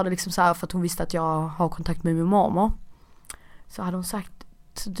förra året så var det liksom så här, för att hon visste att jag har kontakt med min mormor. Så hade hon sagt,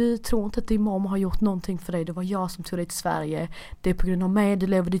 du tror inte att din mormor har gjort någonting för dig. Det var jag som tog dig till Sverige. Det är på grund av mig du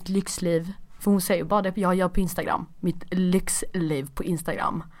lever ditt lyxliv. För hon säger bara det jag gör på Instagram. Mitt lyxliv på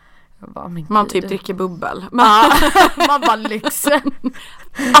Instagram. Bara, man typ dricker bubbel. Man bara lyx.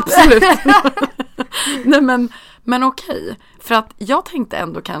 Absolut. Nej men okej. För att jag tänkte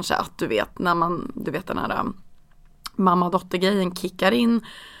ändå kanske att du vet den här mamma-dotter-grejen kickar in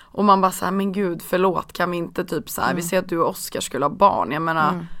och man bara såhär, men gud förlåt, kan vi inte typ såhär, vi ser att du och Oscar skulle ha barn, jag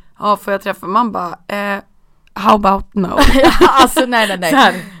menar, får jag träffa, man bara, how about no? Alltså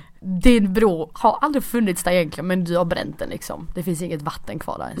nej. Din bror har aldrig funnits där egentligen, men du har bränt den liksom. Det finns inget vatten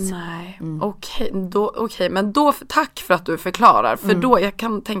kvar där ens. Nej, okej, men då, tack för att du förklarar, för då, jag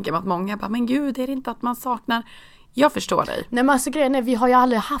kan tänka mig att många bara, men gud, är det inte att man saknar. Jag förstår dig. Nej, men alltså grejen är, vi har ju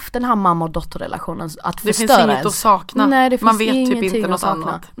aldrig haft den här mamma- och dotterrelationen att det förstöra. Det finns inget att sakna. Nej, det finns man vet typ inte något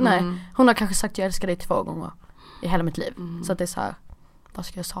annat. Nej, hon har kanske sagt jag älskar dig 2 gånger i hela mitt liv. Så att det är så här, vad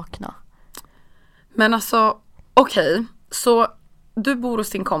ska jag sakna? Men alltså, okej. Så du bor hos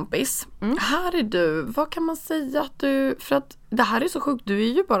din kompis. Här är du, vad kan man säga att du, för att det här är så sjukt, du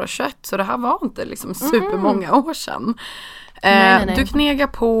är ju bara 21, så det här var inte liksom supermånga år sedan. Nej. Du knegar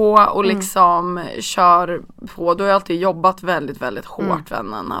på och liksom kör på. Du har alltid jobbat väldigt, väldigt hårt,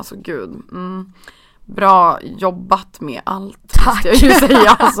 vännen. Alltså gud. Bra jobbat med allt. Tack. Jag ju säga,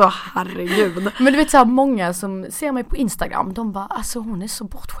 alltså herregud. Men du vet så här, många som ser mig på Instagram, de bara, alltså hon är så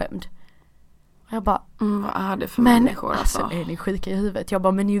bortskämd. Och jag bara, vad är det för människor alltså? Är ni sjuka i huvudet? Jag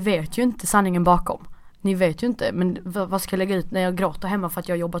bara, men ni vet ju inte sanningen bakom. Ni vet ju inte, men vad ska jag lägga ut när jag gråter hemma för att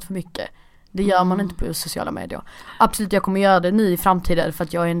jag har jobbat för mycket? Det gör man inte på sociala medier. Absolut, jag kommer göra det nu i framtiden för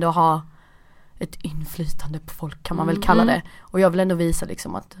att jag ändå har ett inflytande på folk, kan man väl kalla det. Och jag vill ändå visa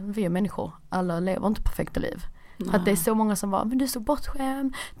liksom att vi är människor. Alla lever inte perfekta liv. För att det är så många som bara, men du är så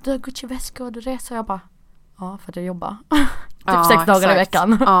bortskämd, du har Gucci-väskor, du reser. Jag bara, ja, för att jag jobbar. Typ 6 dagar i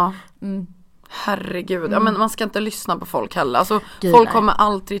veckan. Ja. Mm. Herregud, ja, men man ska inte lyssna på folk heller. Alltså, Gud, folk nej. kommer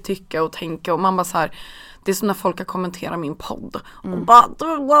alltid tycka och tänka och man bara så här. Det är som när folk har kommenterat min podd och bara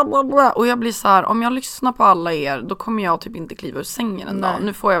bla bla bla. Och jag blir så här, om jag lyssnar på alla er då kommer jag typ inte kliva ur sängen en dag.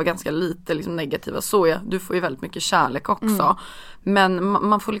 Nu får jag ganska lite liksom negativa så du får ju väldigt mycket kärlek också. Men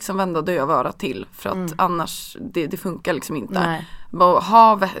man får liksom vända dövörat till för att annars det funkar liksom inte. Nej. Bara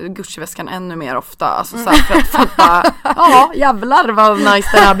ha Gucci-väskan ännu mer ofta. Alltså så här, för att bara, ja jävlar vad nice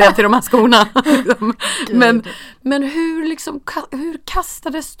det här blev till de här skorna. men hur liksom, hur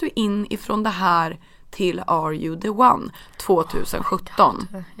kastades du in ifrån det här till Are You The One 2017?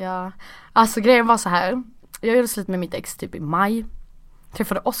 Ja, alltså grejen var så här. Jag gjorde slut med mitt ex typ i maj.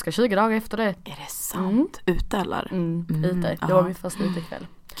 Träffade Oscar 20 dagar efter det. Är det sant? Ute eller? Ute. Det var min första utekväll.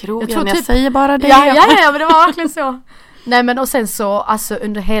 Krogen, jag säger bara det. Ja, men det var verkligen så. Nej men och sen så, alltså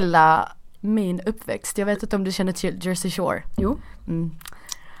under hela min uppväxt, jag vet inte om du känner till Jersey Shore. Jo.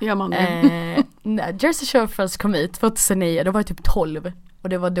 Ja man. Nej, Jersey Shore först kom ut 2009, då var jag typ 12. Och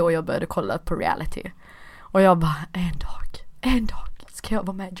det var då jag började kolla på reality. Och jag bara, en dag ska jag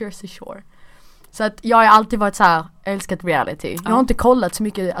vara med i Jersey Shore. Så att jag har alltid varit så här, älskat reality. Jag har inte kollat så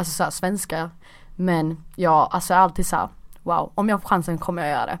mycket, alltså så här, svenska. Men jag alltså alltid så här, wow, om jag får chansen kommer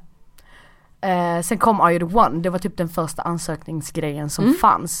jag göra det. Sen kom Are You The One, det var typ den första ansökningsgrejen som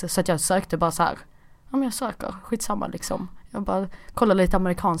fanns. Så att jag sökte bara så här, ja men jag söker, skitsamma liksom. Jag bara kollade lite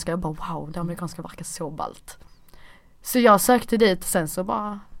amerikanska, jag bara wow, det amerikanska verkar så ballt. Så jag sökte dit, sen så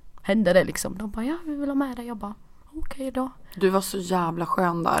bara hände det liksom. De bara, ja vi vill ha med dig, jag bara okej då. Du var så jävla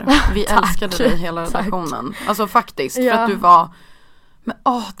skön där. Vi älskade dig hela redaktionen. Alltså faktiskt, för att du var. Men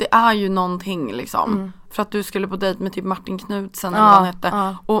det är ju någonting liksom. För att du skulle på dejt med typ Martin Knudsen eller vad han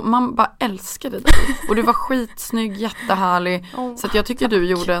hette. Och man bara älskade dig. Och du var skitsnygg, jättehärlig. Så att jag tycker du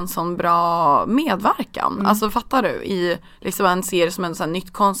gjorde en sån bra medverkan. Alltså fattar du? I liksom en serie som är en sån här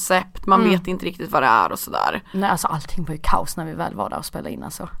nytt koncept. Man vet inte riktigt vad det är och sådär. Nej, alltså allting var ju kaos när vi väl var där och spelade in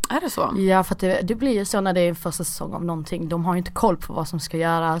alltså. Är det så? Ja, för att det blir ju så när det är en första säsong av någonting. De har ju inte koll på vad som ska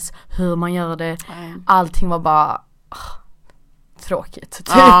göras, hur man gör det. Allting var bara tråkigt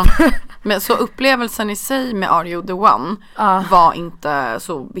typ. Ja, men så upplevelsen i sig med Are You The One var inte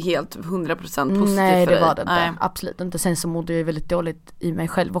så helt 100% positiv. Nej, för det dig. var det inte. Absolut inte. Sen så mådde jag väldigt dåligt i mig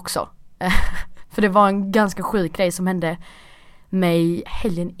själv också. För det var en ganska sjuk grej som hände mig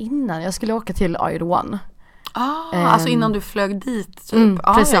helgen innan jag skulle åka till Are You The One. Alltså innan du flög dit typ.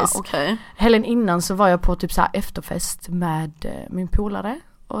 Precis. Ja, okay. Helgen innan så var jag på typ så här efterfest med min polare.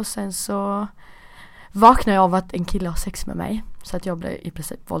 Och sen så vaknade jag av att en kille har sex med mig. Så att jag blev i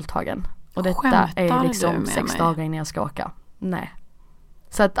princip våldtagen. Och detta är liksom 6 dagar innan jag ska åka. Nej.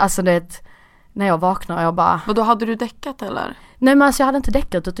 Så att alltså det, när jag vaknar och jag bara. Och då hade du däckat eller? Nej men alltså jag hade inte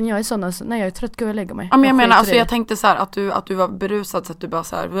däckat utan jag är sån alltså, när jag är trött går jag och lägger mig. Ja men jag menar alltså jag tänkte så här att du var berusad så att du bara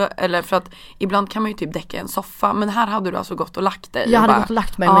så här, eller för att ibland kan man ju typ däcka i en soffa men här hade du alltså gått och lagt dig. Jag hade bara, gått och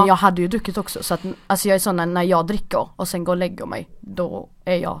lagt mig men jag hade ju druckit också så att alltså jag är sån när jag dricker och sen går och lägger mig då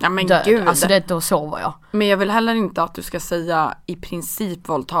är jag död. Gud. Alltså det då sover jag. Men jag vill heller inte att du ska säga i princip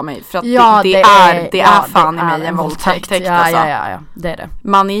våldta mig för att det är fan i mig en våldtäkt alltså. Ja, det är det.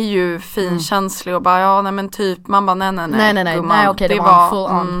 Man är ju finkänslig och bara nej men typ man bara nej okej det var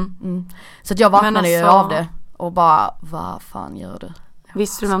full on. Så att jag vaknade ju av det och bara vad fan gör du?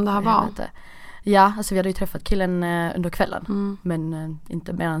 Visste du vem det här var? Ja, alltså vi hade ju träffat killen under kvällen men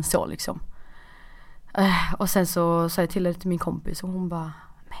inte mer än så liksom. Och sen så sa jag till det till min kompis och hon bara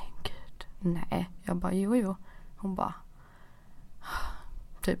men gud, nej. Jag bara jo. Hon bara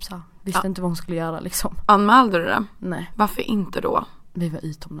typ så visste inte vad hon skulle göra liksom. Anmälde du det? Nej. Varför inte då? Vi var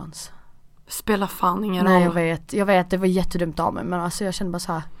utomlands. Spelar fan ingen roll. Nej jag vet det var jättedumt av mig men alltså jag kände bara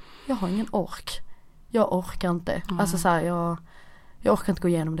så här jag har ingen ork. Jag orkar inte. Alltså så här jag orkar inte gå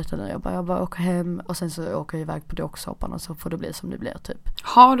igenom detta nu. Jag bara åker hem och sen så åker jag iväg på docksåpan och så får det bli som det blir typ.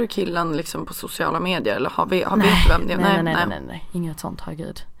 Har du killen liksom på sociala medier eller vet du vem det är? Nej. Inget sånt,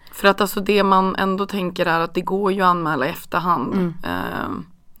 herregud. För att alltså det man ändå tänker är att det går ju att anmäla i efterhand.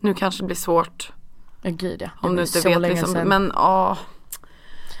 Nu kanske det blir svårt. Gud ja. Om du inte vet liksom. Sedan. Men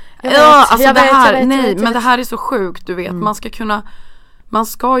men det här är så sjukt, du vet. Man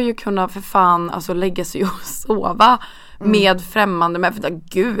ska ju kunna för fan alltså lägga sig och sova med främmande med för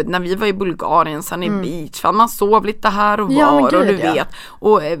gud när vi var i Bulgarien sen i beach fan man sov lite här och var och du vet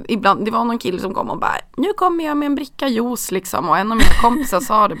och ibland det var någon kille som kom och bara nu kommer jag med en bricka juice liksom och en av mina kompisar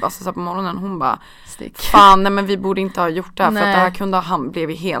sa det bara så på morgonen hon bara fan nej men vi borde inte ha gjort det här för att det här kunde han blev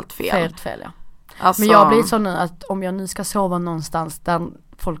helt fel. Helt fel ja. Alltså, men jag blir så nu att om jag nu ska sova någonstans där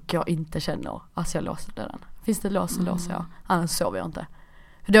folk jag inte känner alltså jag låser dörren. Finns det lås så låser jag. Annars sover jag inte.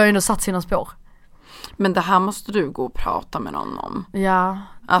 För det har ju ändå satt sina spår. Men det här måste du gå och prata med någon om. Ja.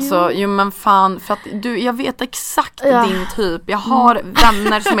 Alltså, jo men fan, för att jag vet exakt din typ. Jag har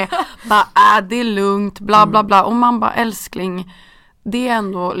vänner som är bara, det är lugnt, bla bla bla. Och man bara, älskling, det är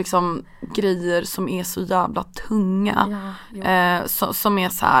ändå liksom grejer som är så jävla tunga. Som är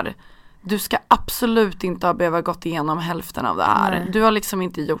så här, du ska absolut inte ha behövt gått igenom hälften av det här. Nej. Du har liksom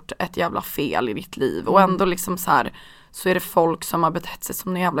inte gjort ett jävla fel i ditt liv. Och ändå liksom så här, så är det folk som har betett sig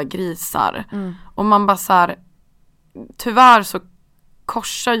som några jävla grisar. Och man bara så här, tyvärr så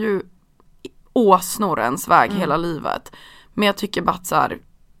korsar ju åsnor ens väg hela livet. Men jag tycker bara att så här,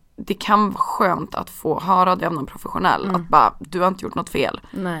 det kan vara skönt att få höra det av någon professionell. Att bara, du har inte gjort något fel.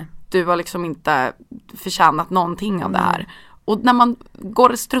 Nej. Du har liksom inte förtjänat någonting av det här. Och när man går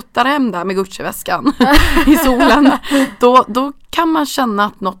och struttar hem där med Gucci-väskan i solen, då kan man känna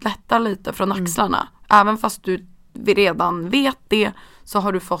att något lättar lite från axlarna. Även fast vi redan vet det, så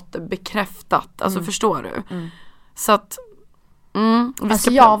har du fått det bekräftat. Alltså förstår du? Så att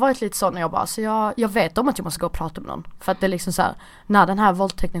alltså jag har varit lite så när jag bara, så jag vet om att jag måste gå och prata med någon. För att det är liksom så här, när den här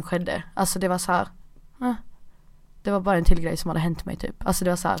våldtäkten skedde, alltså det var så här, det var bara en till grej som hade hänt mig typ. Alltså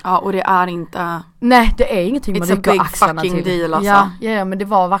det var så här. Ja, och det är inte. Nej, det är ingenting man rycker axlarna till. It's a big fucking deal alltså. Ja, men det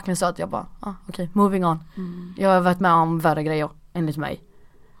var verkligen så att jag bara, okej, moving on. Jag har varit med om värre grejer enligt mig.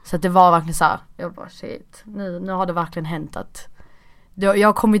 Så att det var verkligen så här, jag bara shit, nu har det verkligen hänt att jag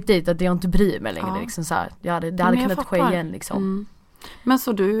har kommit dit att jag inte bryr mig längre liksom så här. Det hade kunnat ske igen liksom. Men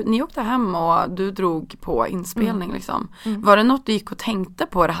så ni åkte hem och du drog på inspelning liksom. Var det något du gick och tänkte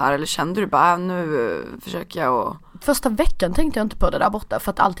på det här, eller kände du bara nu försöker jag och... Första veckan tänkte jag inte på det där borta,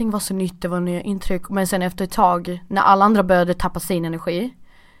 för att allting var så nytt, det var nya intryck. Men sen efter ett tag, när alla andra började tappa sin energi,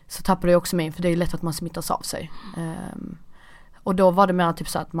 så tappade jag också min, för det är lätt att man smittas av sig. Och då var det mer typ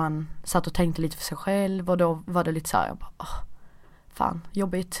så att man satt och tänkte lite för sig själv, och då var det lite så här, jag bara, fan,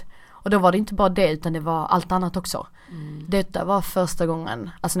 jobbigt. Och då var det inte bara det, utan det var allt annat också. Detta var första gången,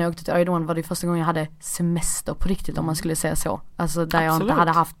 alltså när jag åkte till Öjdån var det första gången jag hade semester på riktigt, om man skulle säga så. Alltså där jag inte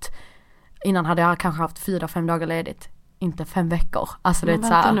hade haft, innan hade jag kanske haft 4-5 dagar ledigt, inte 5 veckor. Alltså det är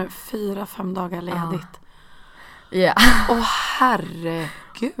så här. Nu 4-5 dagar ledigt. Ja. Åh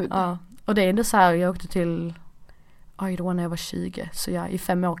herregud. Ja. Och det är ändå så här, jag åkte till Öjdån när jag var 20, så i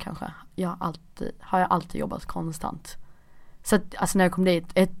 5 år kanske. Har jag alltid jobbat konstant. Så att, alltså när jag kom dit,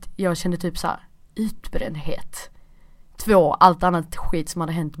 jag kände typ så här utbrändhet. 2, allt annat skit som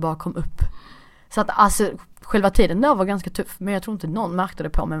hade hänt bara kom upp. Så att alltså själva tiden där var ganska tuff, men jag tror inte någon märkte det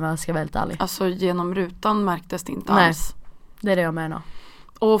på mig, om jag ska vara helt ärlig. Alltså genom rutan märktes det inte Nej, alls. det är det jag menar.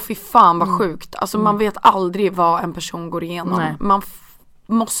 Åh fy fan vad sjukt. Alltså man vet aldrig vad en person går igenom. Nej. Man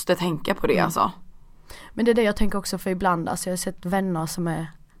måste tänka på det alltså. Men det är det jag tänker också, för ibland, alltså jag har sett vänner som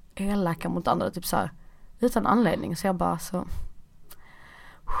är elaka mot andra, typ så här utan anledning, så jag bara så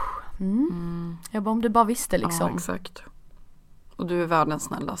jag bara, om du bara visste liksom. Ja, exakt. Och du är världens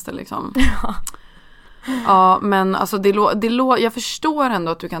snällaste liksom. Ja, men alltså jag förstår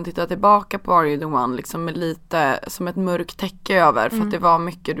ändå att du kan titta tillbaka på Are You The One liksom med lite som ett mörkt täcke över, för att det var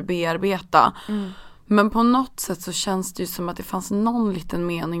mycket du bearbeta. Men på något sätt så känns det ju som att det fanns någon liten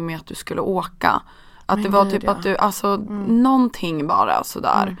mening med att du skulle åka. Att men det var typ att du, alltså någonting bara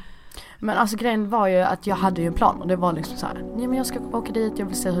sådär. Men alltså grejen var ju att jag hade ju en plan, och det var liksom så här: nej men jag ska åka dit, jag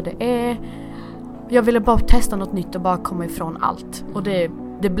vill se hur det är. Jag ville bara testa något nytt och bara komma ifrån allt. Och det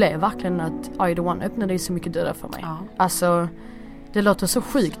blev verkligen att Are You The One öppnade så mycket dörrar för mig. Ja. Alltså det låter så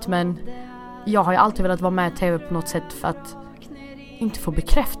sjukt, men jag har ju alltid velat vara med i TV på något sätt, för att inte få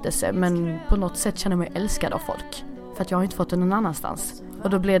bekräftelse, men på något sätt känna mig älskad av folk. För att jag har inte fått det någon annanstans. Och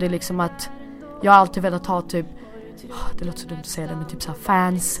då blir det liksom att jag har alltid velat ha typ, det låter så dumt att säga det, men typ så här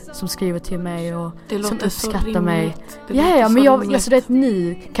fans som skriver till mig och som uppskattar mig. Ja, men jag alltså det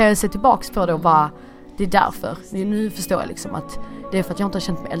nu kan jag se tillbaks på det och bara, det är därför. Nu förstår jag liksom att det är för att jag inte har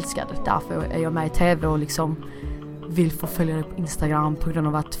känt mig älskad. Därför är jag med i TV och liksom vill få följa det på Instagram, på grund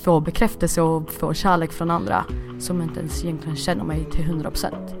av att få bekräftelse och få kärlek från andra som inte ens egentligen känner mig till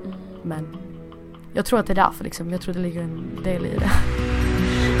 100%. Men jag tror att det är därför liksom. Jag tror det ligger en del i det.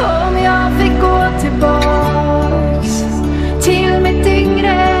 Om jag fick gå tillbaks till mitt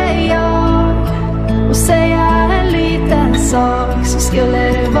yngre jag och säga en liten sak, så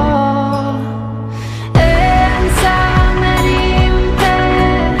skulle det vara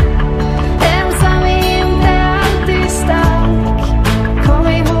ensam är inte alltid stark. Kom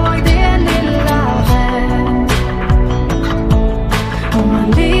ihåg det lilla vän. Om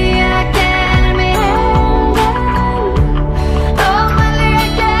man leker med elden, om man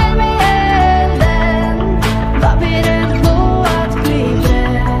leker med elden,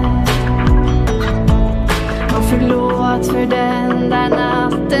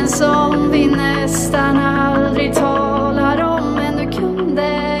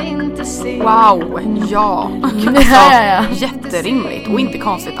 Wow, ja. Ja. Jätterimligt och inte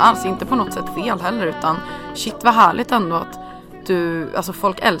konstigt alls, inte på något sätt fel heller, utan shit vad härligt ändå att du, alltså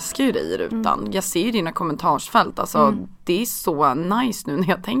folk älskar ju dig i rutan. Jag ser ju dina kommentarsfält, alltså det är så nice nu när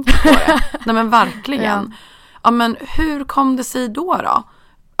jag tänker på det. Nej men verkligen. Ja men hur kom det sig då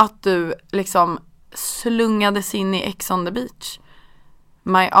att du liksom slungades in i Ex on the Beach?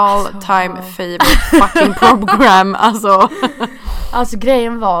 My all time favorite fucking program, alltså. Alltså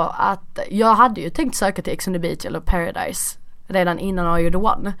grejen var att jag hade ju tänkt söka till Ex on the Beach eller Paradise redan innan Are You The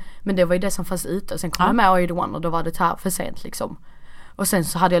One. Men det var ju det som fanns ute. Sen kom jag med Are You The One och då var det här för sent liksom. Och sen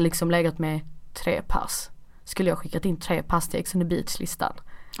så hade jag liksom legat med 3 pass. Skulle jag skickat in 3 pass till Ex on the Beach-listan.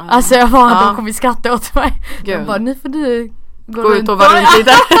 Alltså jag var, de kom i skratta åt mig. Jag bara, nu får du gå ut och vara runt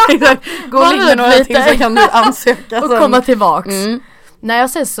lite. Gå och ligga några ting så kan du ansöka. Och komma tillbaks. Nej, och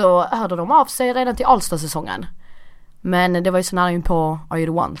sen så hörde de av sig redan till All-Star-säsongen. Men det var ju så nära in på Are You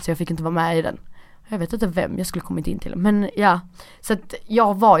The One, så jag fick inte vara med i den. Jag vet inte vem jag skulle kommit in till. Men ja, så att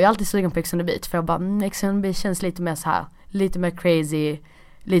jag var ju alltid sugen på Ex on the Beach. För jag bara, Ex on the Beach känns lite mer så här, lite mer crazy,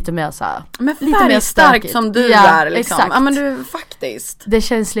 lite mer så här, men lite mer starkt som du är liksom. Exakt. Ja men du faktiskt. Det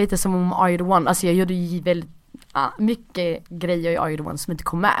känns lite som om Are You The One. Alltså jag gjorde ju väldigt mycket grejer i Are You The One som inte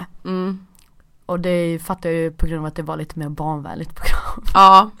kom med. Och det fattar jag ju på grund av att det var lite mer barnvänligt program.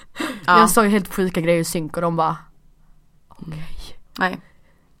 Ja. Jag såg helt sjuka grejer i synk och de bara okej. Nej.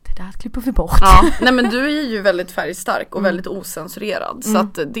 Det där klipper vi bort. Ja. Nej men du är ju väldigt färgstark och väldigt osensurerad. Så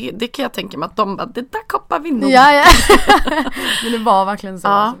att det kan jag tänka mig att de bara, det där koppar vi nog. Ja. Men det var verkligen så.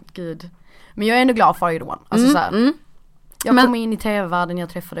 Alltså, gud. Men jag är ändå glad för Are You The One. Alltså så här. Jag kom in i tv-världen, jag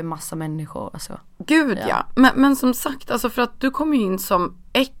träffade massa människor. Alltså. Gud ja. Men som sagt, alltså för att du kom ju in som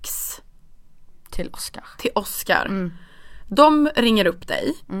ex till Oscar. De ringer upp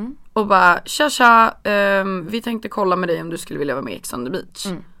dig och bara, tja, vi tänkte kolla med dig om du skulle vilja vara med i Ex on the Beach.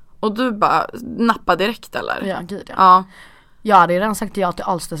 Och du bara nappar direkt eller? Ja, gud ja. Jag hade ju redan sagt ja till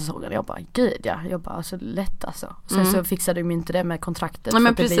All-Star-säsongen. Jag bara, gud ja. Jag bara, alltså lätt alltså. Sen så fixade de inte det med kontraktet. Nej,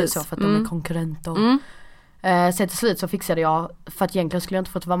 men för att det blir så för att de är konkurrenter. Sen till slut så fixade jag, för att egentligen skulle jag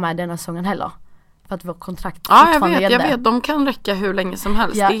inte fått vara med denna säsongen heller. För att vår kontrakt fortfarande jag vet. De kan räcka hur länge som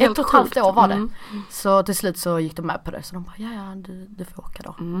helst. Ja, det är helt 1,5 år var det. Så till slut så gick de med på det. Så de bara, ja, du får åka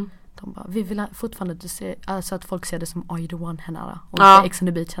då. De bara, vi vill fortfarande alltså att folk ser det som Are You The One här nära. Och inte Ex on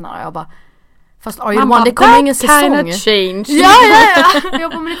the Beach här nära. Jag bara, fast Are You The One, det kommer ingen säsong. Kind of change. Ja.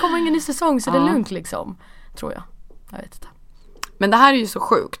 Jag bara, men det kommer ingen ny säsong så det är lugnt liksom. Tror jag. Jag vet inte. Men det här är ju så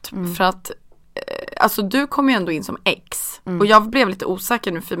sjukt. För att alltså du kom ju ändå in som ex. Och jag blev lite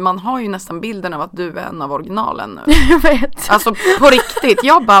osäker nu, för man har ju nästan bilden av att du är en av originalen nu. Jag vet. Alltså på riktigt.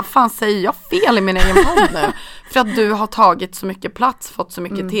 Jag bara, fan säger jag fel i min egen podd nu? För att du har tagit så mycket plats, fått så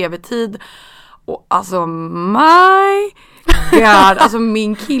mycket tv-tid. Och alltså my god. Alltså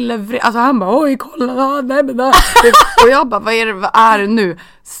min kille, alltså han bara, oj kolla. Nej, men nej. Och jag bara, vad är det nu?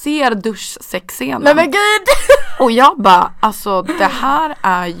 Ser duschsexscenen. Nej men gud. Och jag bara, alltså det här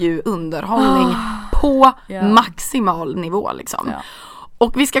är ju underhållning på maximal nivå liksom. Ja.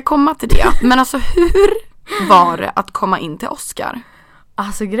 Och vi ska komma till det. Men alltså hur var det att komma in till Oscar?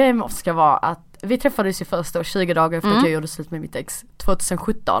 Alltså grejen med Oscar var att vi träffades ju först då 20 dagar efter att jag gjorde slut med mitt ex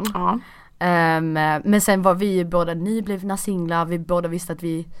 2017. Men sen var vi båda nyblivna singlar. Vi båda visste att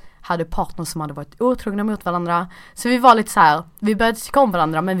vi hade partner som hade varit otrogna mot varandra. Så vi var lite så här, vi började tycka om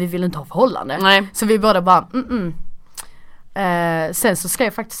varandra men vi ville inte ha förhållande. Nej. Så vi båda bara sen så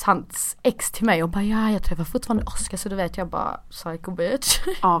skrev faktiskt hans ex till mig och bara, ja jag träffar fortfarande Oscar, så du vet jag bara, psycho bitch.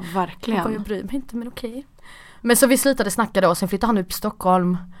 Ja verkligen. Jag bara, jag bryr mig inte men okej. Men så vi slutade snacka då, sen flyttade han upp till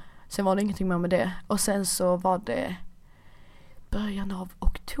Stockholm. Sen var det ingenting mer med det. Och sen så var det början av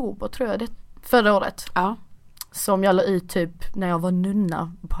oktober tror jag det, förra året. Ja. Som jag la ut typ när jag var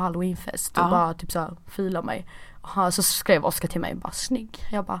nunna på Halloweenfest och bara typ så här fila mig. Och så skrev Oscar till mig bara, snygg.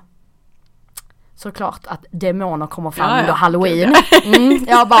 Jag bara, såklart att demoner kommer fram under Halloween.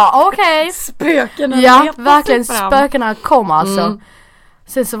 Jag bara, okej. Spökena. Ja, verkligen spökena kommer alltså.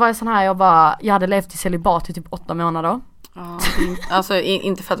 Sen så var jag sån här, jag hade levt i celibat i typ 8 månader. Ja, alltså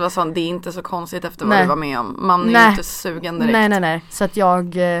inte för att vara sån, det är inte så konstigt efter vad du var med om. Man är ju inte sugen direkt. Nej. Så att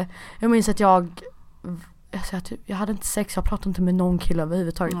jag minns att jag hade inte sex, jag pratade inte med någon kille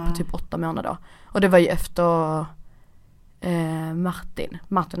överhuvudtaget på typ 8 månader. Och det var ju efter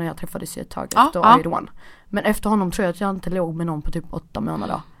Martin och jag träffades ju ett tag efter Are You The One. Men efter honom tror jag att jag inte låg med någon på typ 8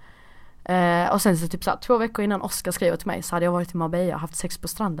 månader. Och sen så typ så här, 2 veckor innan Oscar skrev till mig så hade jag varit i Marbella och haft sex på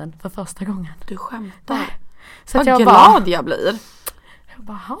stranden för första gången. Du skämtar. Så vad jag glad jag blir. Jag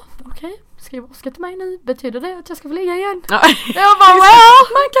bara, okej. Skriver Oskar till mig nu. Betyder det att jag ska få ligga igen? Ja. Jag bara,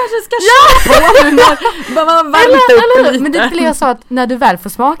 Man kanske ska köra på. eller, men det blir jag så att när du väl får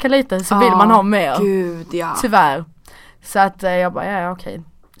smaka lite så vill man ha mer. Gud, ja. Tyvärr. Så att jag bara, ja okej.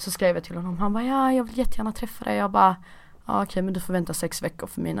 Så skrev jag till honom. Han bara, ja jag vill jättegärna träffa dig. Jag bara, ja okej, men du får vänta 6 veckor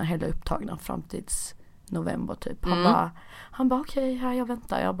för mina hela upptagna fram tills november typ. Han bara okej, här jag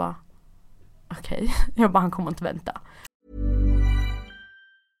väntar. Jag bara, okej. Jag bara, han kommer inte vänta.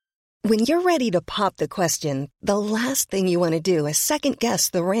 When you're ready to pop the question, the last thing you want to do is second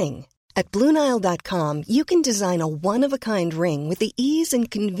guess the ring. At BlueNile.com you can design a one-of-a-kind ring with the ease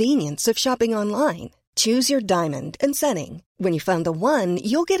and convenience of shopping online. Choose your diamond and setting. When you find the one,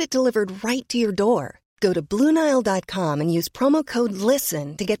 you'll get it delivered right to your door. Go to BlueNile.com and use promo code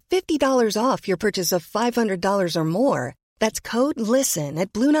LISTEN to get $50 off your purchase of $500 or more. That's code LISTEN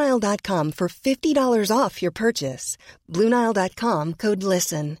at BlueNile.com for $50 off your purchase. BlueNile.com, code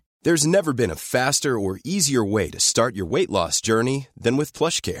LISTEN. There's never been a faster or easier way to start your weight loss journey than with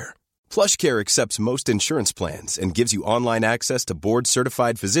PlushCare. PlushCare accepts most insurance plans and gives you online access to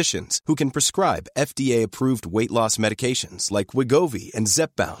board-certified physicians who can prescribe FDA-approved weight loss medications like Wegovy and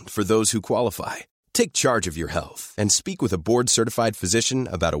Zepbound for those who qualify. Take charge of your health and speak with a board-certified physician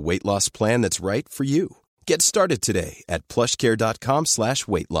about a weight loss plan that's right for you. Get started today at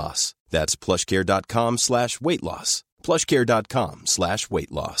plushcare.com/weightloss. That's plushcare.com/weightloss.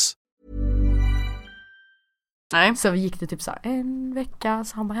 plushcare.com/weightloss. Nej. Så gick det typ så här 1 vecka.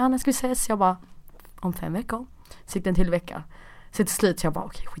 Så han bara, när ska vi ses? Jag bara, om 5 veckor. Så gick det en till vecka. Så till slut så jag bara,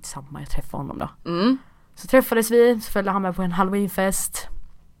 okej, skitsamma, jag träffar honom då. Så träffades vi, så följde han med på en Halloweenfest.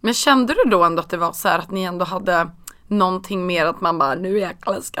 Men kände du då ändå att det var så här att ni ändå hade någonting mer, att man bara, nu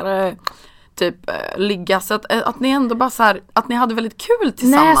jäklar ska det typ ligga, så att ni ändå bara så här, att ni hade väldigt kul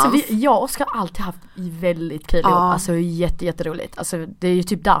tillsammans? Nej, alltså jag och Oskar har alltid haft väldigt kul ihop. Alltså jätteroligt. Alltså det är ju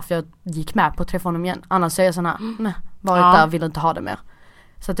typ därför jag gick med på att träffa honom igen. Annars är jag sån här, nej, varit där, vill inte ha det mer.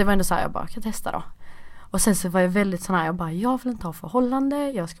 Så att det var ändå så här, jag bara, kan testa då. Och sen så var jag väldigt sån här, jag bara, jag vill inte ha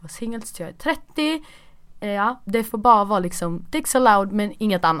förhållande, jag ska vara singel tills jag är 30. Ja, det får bara vara liksom dicks allowed, men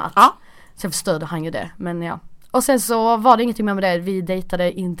inget annat. Sen förstörde han ju det, men ja. Och sen så var det ingenting med det, vi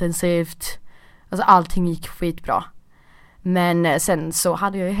dejtade intensivt. Alltså allting gick skitbra. Men sen så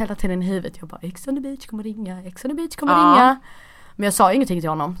hade jag ju hela tiden i huvudet, jag bara, Ex on the beach kommer ringa, Ex on the beach kommer ringa. Men jag sa ingenting till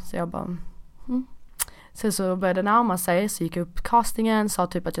honom, så jag bara Sen så började det närma sig, så gick jag upp castingen, sa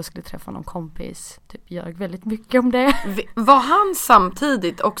typ att jag skulle träffa någon kompis. Typ ljög väldigt mycket om det. Var han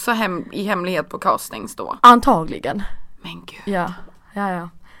samtidigt också i hemlighet på castings då? Antagligen. Men gud. Ja.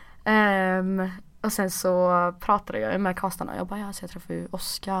 Och sen så pratade jag med castarna. Jag bara, så jag träffar ju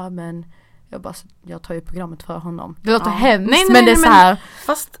Oskar, men jag tar ju programmet för honom. Det låter hemskt, men det är så här.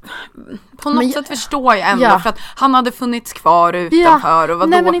 Fast på något sätt förstår jag ändå, för att han hade funnits kvar utanför. Och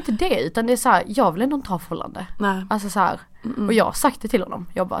nej, men inte det, utan det är så här, jag vill ändå inte ha förhållande. Nej. Alltså så här. Och jag har sagt det till honom.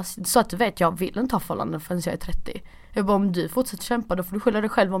 Jag bara, så att du vet, jag vill inte ha förhållande förrän jag är 30. Jag bara, om du fortsätter kämpa, då får du skylla dig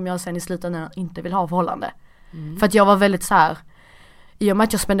själv om jag sen i slutändan inte vill ha förhållande. För att jag var väldigt så här, i och med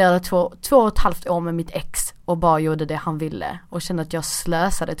att jag spenderade 2,5 år med mitt ex och bara gjorde det han ville och kände att jag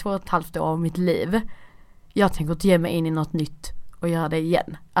slösade 2,5 år av mitt liv. Jag tänker inte ge mig in i något nytt och göra det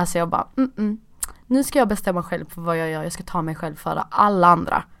igen. Alltså jag bara, nu ska jag bestämma själv för vad jag gör. Jag ska ta mig själv före alla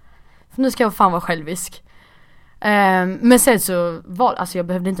andra. För nu ska jag fan vara självisk. Men sen så var, alltså jag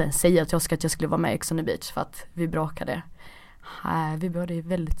behövde inte ens säga till Oskar att jag skulle vara med i Ex on the beach för att vi bråkade. Vi båda är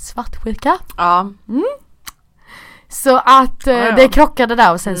väldigt svartsjuka. Ja. Så att det krockade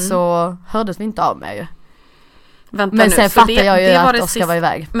där och sen så hördes vi inte av mig ju. Vänta men nu, sen fattade jag ju att Oskar var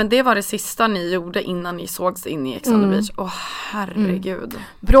iväg. Men det var det sista ni gjorde innan ni sågs in i Ex on the beach. Herregud.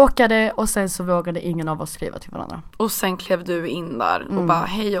 Bråkade och sen så vågade ingen av oss skriva till varandra. Och sen klev du in där och bara,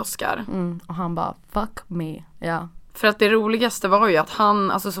 hej Oskar. Och han bara, fuck me. Ja. För att det roligaste var ju att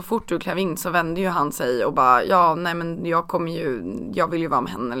han, alltså så fort du klev in så vände ju han sig och bara, ja nej men jag vill ju vara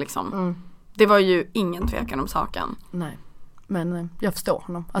med henne liksom. Det var ju ingen tvekan om saken. Nej, men jag förstår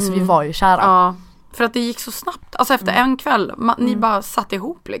honom. Alltså vi var ju kära. Ja, för att det gick så snabbt. Alltså efter en kväll, ni bara satt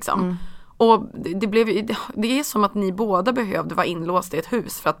ihop liksom. Och det är som att ni båda behövde vara inlåsta i ett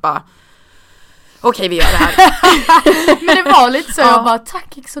hus för att bara, okej, vi gör det här. Men det var lite så, jag bara,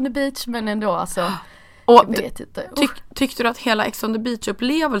 tack Ex on the beach, men ändå alltså. Och jag vet inte. Tyckte du att hela Ex on the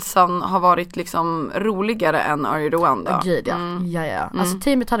beach-upplevelsen har varit liksom roligare än Are You the One då? Gud, ja. Alltså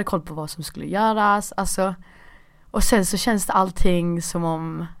teamet hade koll på vad som skulle göras. Alltså, och sen så känns det allting som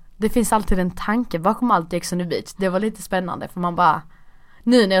om det finns alltid en tanke bakom allt i Ex on the beach. Det var lite spännande för man bara,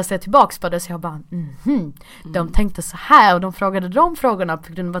 nu när jag ser tillbaks på det så jag bara, de tänkte så här och de frågade de frågorna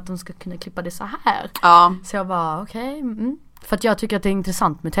på grund av att de ska kunna klippa det så här. Ja. Så jag bara, okej. För att jag tycker att det är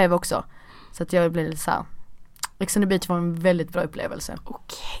intressant med tv också. Så att jag blir lite så här. Ex on the Beach var en väldigt bra upplevelse.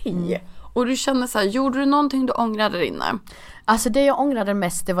 Okej. Och du känner så här, gjorde du någonting du ångrade där inne? Alltså det jag ångrade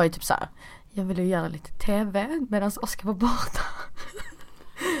mest, det var ju typ så här. Jag ville göra lite tv medan Oscar var borta.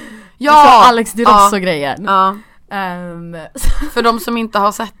 Ja, alltså Alex Di Rosso-grejen. Ja. För de som inte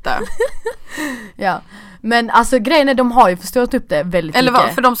har sett det. Ja. Men alltså grejen är, de har ju förstorat upp det väldigt eller mycket.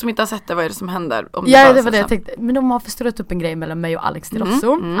 Eller för de som inte har sett det, vad är det som händer? Om Det var det jag tänkte. Men de har förstorat upp en grej mellan mig och Alex Di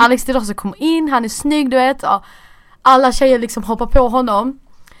Rosso. Alex Di Rosso kommer in, han är snygg, du vet. Och alla tjejer liksom hoppar på honom.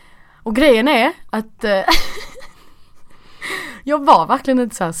 Och grejen är att jag var verkligen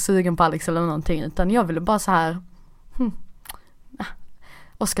inte så här sugen på Alex eller någonting, utan jag ville bara så här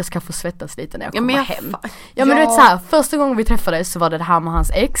Oscar ska få svettas lite när jag kommer hem. Ja, men du vet så här, första gången vi träffades så var det här med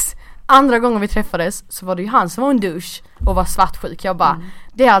hans ex. Andra gången vi träffades så var det ju han som var en douche och var svartsjuk. Jag bara,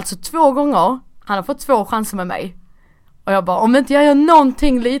 det är alltså 2 gånger han har fått 2 chanser med mig. Och jag bara, om inte jag gör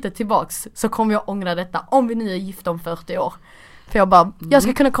någonting lite tillbaks så kommer jag ångra detta, om vi nu är gifta om 40 år. För jag bara, jag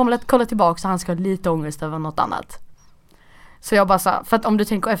ska kunna kolla tillbaks så han ska ha lite ångest över något annat. Så jag bara så här, för att om du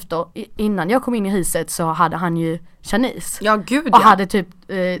tänker efter, innan jag kom in i huset så hade han ju Shanice. Ja, gud, och hade typ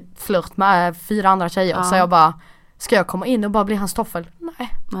flört med 4 andra tjejer. Så jag bara, ska jag komma in och bara bli hans toffel?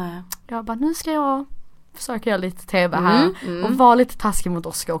 Nej. Jag bara, nu ska jag försöka göra lite tv här. Och vara lite taskig mot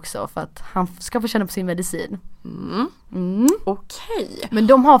Oscar också, för att han ska få känna på sin medicin. Okej. Men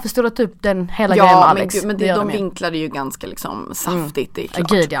de har förstorat upp den hela grejen med Alex. Men de vinklade ju ganska liksom saftigt, det är klart.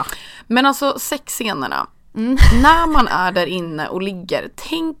 Gud, ja. Men alltså sexscenerna, när man är där inne och ligger,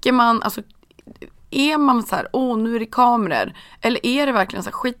 tänker man, alltså är man så här, nu är det kameror, eller är det verkligen så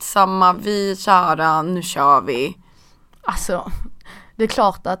här, skitsamma, vi är kära, nu kör vi? Alltså, det är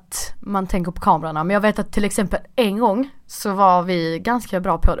klart att man tänker på kamerorna, men jag vet att till exempel en gång så var vi ganska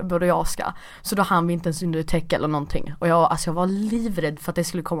bra på det, både jag och Oscar. Så då hann vi inte ens under täcke eller någonting. Och jag var livrädd för att det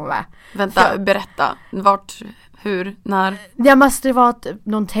skulle komma med. Vänta, berätta. Vart, hur, när? Det måste vara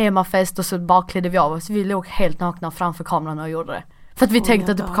någon temafest och så bara klädde vi av oss. Vi låg helt nakna framför kamerorna och gjorde det. För att vi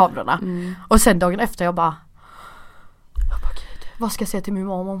tänkte inte på kamerorna. Och sen dagen efter jag bara gud, vad ska jag säga till min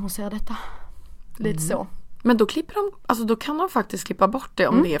mamma om hon ser detta? Lite så. Men då klipper de, alltså då kan de faktiskt klippa bort det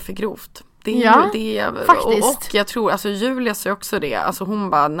om det är för grovt. Det är faktiskt. Och jag tror, alltså Julia sa också det. Alltså hon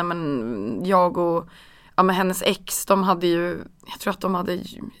bara, nej men jag och men hennes ex, de hade ju, jag tror att de hade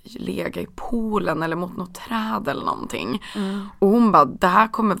legat i poolen eller mot något träd eller någonting. Och hon bara, det här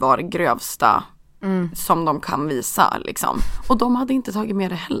kommer vara det grövsta som de kan visa liksom. Och de hade inte tagit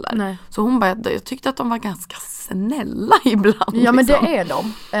med det heller. Nej. Så hon bara, jag tyckte att de var ganska snälla ibland. Ja, men liksom. det är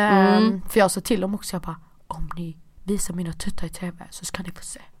de. För jag sa till dem också, jag bara, om ni visar mina tuttar i tv så ska ni få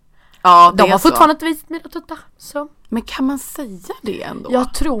se. Ja, de har fortfarande inte visat mina tuttar. Så. Men kan man säga det ändå?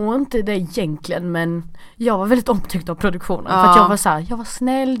 Jag tror inte det egentligen, men jag var väldigt omtyckt av produktionen. För att jag var så här, jag var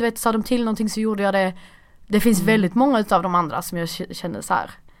snäll, du vet, sa de till någonting så gjorde jag det. Det finns väldigt många av de andra som jag känner så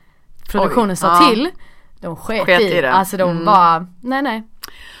här. Produktionen sa till, de sket i det. Alltså de bara, nej.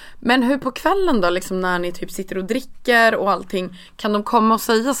 Men hur på kvällen då, liksom när ni typ sitter och dricker och allting, kan de komma och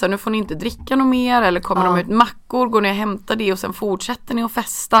säga så här, nu får ni inte dricka något mer, eller kommer de ut mackor, går ni och hämtar det och sen fortsätter ni att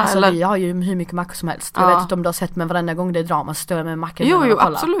festa? Alltså eller? vi har ju hur mycket mackor som helst. Jag vet inte om du har sett, men varenda gång det är drama så står jag med mackor. Jo,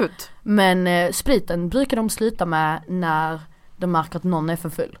 absolut. Men spriten brukar de sluta med när de märker att någon är för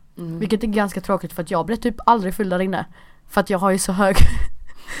full. Vilket är ganska tråkigt, för att jag blir typ aldrig full där inne. För att jag har ju så hög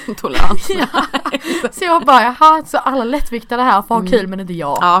tolerans. Så jag bara, jaha, så alla lättviktare här får ha kul, men inte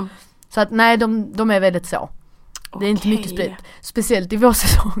jag. Ja. Så att nej, de är väldigt så. Det är inte mycket sprit. Speciellt i vår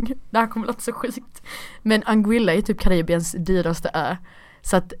säsong. Det här kommer låta så sjukt. Men Anguilla är typ Karibiens dyraste ö.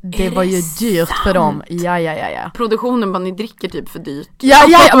 Så att det var ju dyrt för dem. Ja. Produktionen bara, ni dricker typ för dyrt.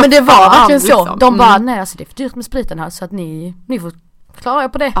 Ja, men det var verkligen så. Liksom. De bara, nej alltså det är för dyrt med spriten här, så att ni får klara er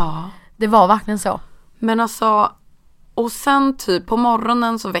på det. Ja. Det var verkligen så. Men alltså, och sen typ på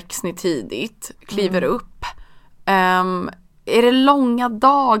morgonen så väcks ni tidigt, kliver upp. Är det långa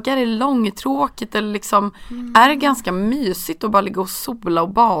dagar, är det långtråkigt, eller liksom, är det ganska mysigt att bara ligga och sola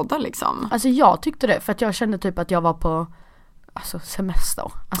och bada liksom? Alltså jag tyckte det, för att jag kände typ att jag var på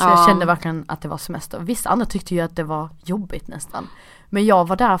semester. Alltså jag kände verkligen att det var semester. Vissa andra tyckte ju att det var jobbigt nästan. Men jag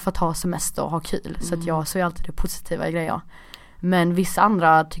var där för att ha semester och ha kul. Så att jag såg alltid det positiva i grejer. Men vissa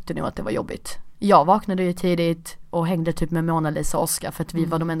andra tyckte nog att det var jobbigt. Jag vaknade ju tidigt och hängde typ med Mona Lisa och Oscar, för att vi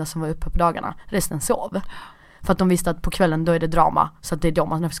var de enda som var uppe på dagarna. Resten sov. För att de visste att på kvällen då är det drama. Så att det är då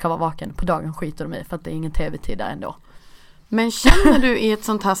man ska vara vaken. På dagen skiter de i, för att det är ingen tv-tid där ändå. Men känner du i ett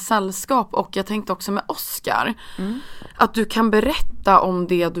sånt här sällskap, och jag tänkte också med Oscar, att du kan berätta om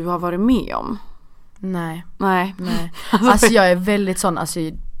det du har varit med om? Nej. Nej. Alltså jag är väldigt sån, alltså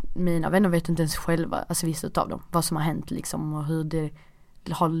mina vänner vet inte ens själva, alltså vissa utav dem, vad som har hänt liksom och hur det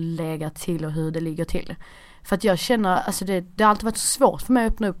har legat till och hur det ligger till. För att jag känner, alltså det har alltid varit så svårt för mig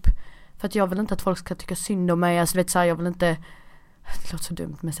att öppna upp. För att jag vill inte att folk ska tycka synd om mig. Alltså vet så här, jag vill inte, det låter så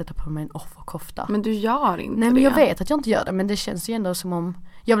dumt med att sätta på mig en offerkofta. Men du gör inte det. Nej, men jag vet att jag inte gör det, men det känns ju ändå som om,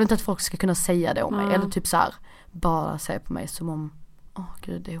 jag vill inte att folk ska kunna säga det om mig. Eller typ så här, bara säga på mig som om,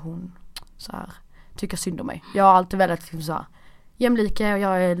 gud, det är hon, så här, tycker synd om mig. Jag har alltid velat liksom så här, jämlika och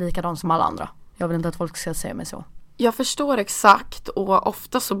jag är likadan som alla andra. Jag vill inte att folk ska se mig så. Jag förstår exakt, och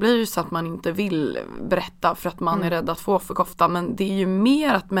ofta så blir det så att man inte vill berätta för att man är rädd att få offerkofta, men det är ju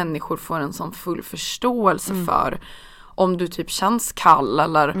mer att människor får en sån full förståelse för om du typ känns kall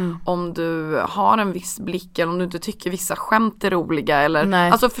eller om du har en viss blick eller om du inte tycker vissa skämt är roliga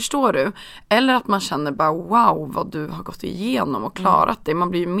eller, alltså förstår du? Eller att man känner bara wow vad du har gått igenom och klarat det. Man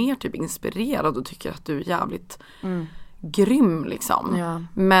blir ju mer typ inspirerad och tycker att du är jävligt grym liksom. Ja.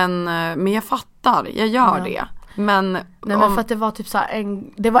 Men jag fattar, jag gör det. Men för att det var typ så här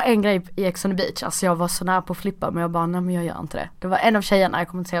det var en grej i Ex on the Beach. Alltså jag var så nära på att flippa, men jag bara, nej men jag gör inte det. Det var en av tjejerna, jag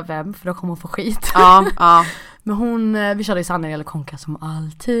kommer inte säga vem för då kommer hon få skit. Ja. Men hon, vi körde i Sanna eller Konka som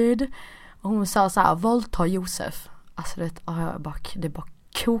alltid. Och hon sa så här, våldta Josef. Alltså det bara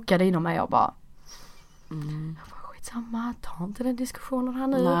kokade inom mig. Jag bara skitsamma, ta inte den diskussionen här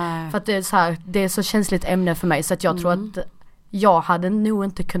nu. Nej. För att det är så här, det är så känsligt ämne för mig. Så att jag tror att jag hade nog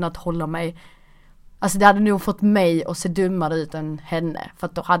inte kunnat hålla mig. Alltså det hade nog fått mig att se dummare ut än henne. För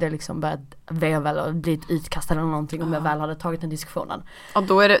att då hade jag liksom börjat veva eller blivit utkastad eller någonting om jag väl hade tagit den diskussionen. Och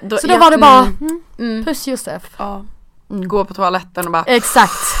då är det, så då var det bara, puss Josef. Ja. Gå på toaletten och bara...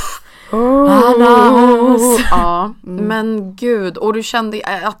 Exakt. Men gud, och du kände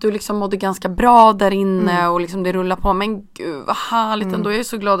att du liksom mådde ganska bra där inne och liksom det rullar på, men gud vad härligt ändå. Jag är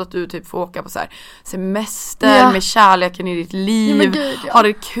så glad att du typ får åka på så här semester med kärleken i ditt liv, ha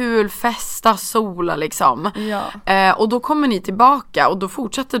det kul, festa, sola liksom. Och då kommer ni tillbaka och då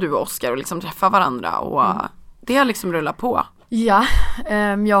fortsätter du och Oscar och liksom träffa varandra och det har liksom rullat på.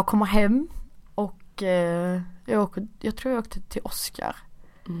 Jag kommer hem och jag tror jag åkte till Oscar.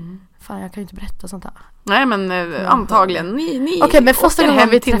 Fan, jag kan ju inte berätta sånt här. Nej, men antagligen ni Okej, men första gången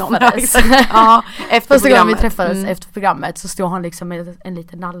vi träffades vi träffades efter programmet så stod han liksom med en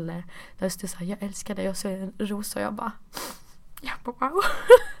liten nalle där stod så här, jag älskar dig, och så en rosa och jag bara wow.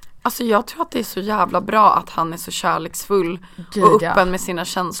 Alltså jag tror att det är så jävla bra att han är så kärleksfull och öppen med sina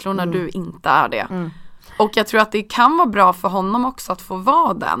känslor när du inte är det. Och jag tror att det kan vara bra för honom också att få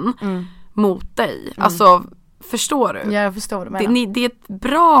vara den mot dig. Alltså förstår du? Ja, jag förstår det. Det är ett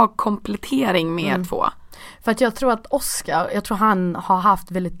bra komplettering med er två. För att jag tror att Oscar, han har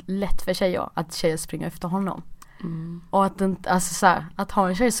haft väldigt lätt för tjejer att tjejer springer efter honom. Och att alltså så här, att ha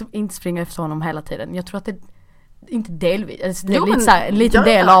en tjej som inte springer efter honom hela tiden. Jag tror att det inte delvis, alltså det är lite så här, en liten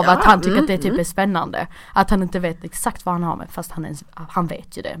del av att han tycker att det typ är spännande. Att han inte vet exakt vad han har med, fast han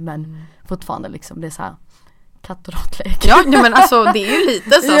vet ju det, men fortfarande liksom det är så här katt och råttlek. Ja, men alltså det är ju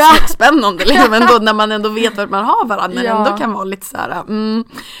lite så spännande liksom, ändå, när man ändå vet att man har varandra, men ändå kan vara lite så här.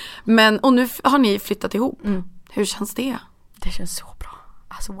 Men och nu har ni flyttat ihop. Hur känns det? Det känns så bra.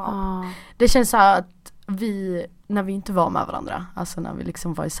 Alltså wow. Det känns så här att när vi inte var med varandra, alltså när vi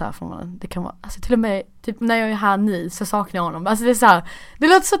liksom var isär från varandra, det kan vara, alltså till och med typ när jag är här nu så saknar jag honom. Alltså det är så här, det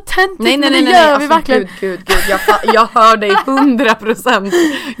låter så töntigt, men det gör vi verkligen. Gud, jag hör dig 100%.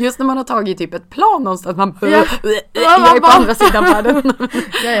 Just när man har tagit typ ett plan någonstans, man jag är på andra sidan världen.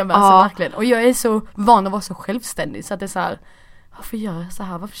 Men alltså verkligen. Och jag är så van att vara så självständig, så att det är så här, varför gör jag så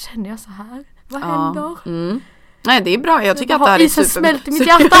här? Varför känner jag så här? Vad händer? Nej, det är bra. Jag tycker att det här är smält i mitt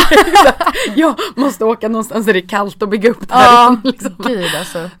hjärta. Jag måste åka någonstans där det är kallt och bygga upp det här. Liksom. Gud,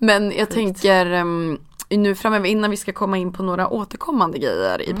 alltså. Men jag tänker nu framöver, innan vi ska komma in på några återkommande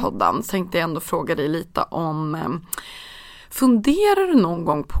grejer i podden, så tänkte jag ändå fråga dig lite om funderar du någon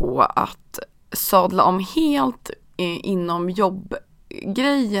gång på att sadla om helt inom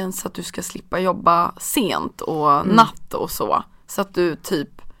jobbgrejen så att du ska slippa jobba sent och natt och så att du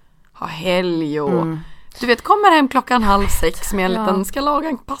typ har helg och du vet, kommer hem 5:30 med en liten, ska laga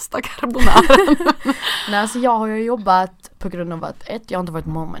en pasta carbonara. Nej, alltså jag har ju jobbat på grund av att 1, jag har inte varit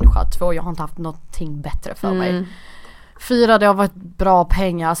morgonmänniska, 2, jag har inte haft någonting bättre för mig. 4, det har varit bra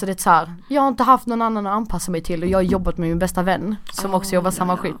pengar, alltså det är så här, jag har inte haft någon annan att anpassa mig till, och jag har jobbat med min bästa vän som också jobbar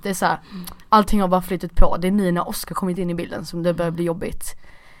samma skit. Det är så här, allting har bara flyttat på. Det är nu när Oscar kommit in i bilden som det börjar bli jobbigt.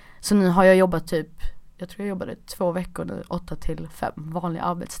 Så nu har jag jobbat typ, jag tror jag jobbade 2 veckor nu, 8 till 5 vanliga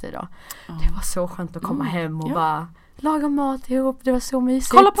arbetstider. Det var så skönt att komma hem och bara laga mat ihop. Det var så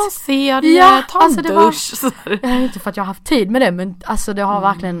mysigt. Kolla på en serie, ta en dusch. Inte för att jag har haft tid med det, men alltså det har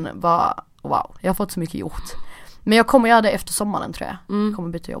verkligen bara, wow, jag har fått så mycket gjort. Men jag kommer göra det efter sommaren tror jag. Jag kommer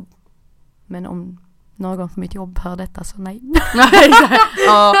byta jobb. Men om någon för mitt jobb hör detta så nej.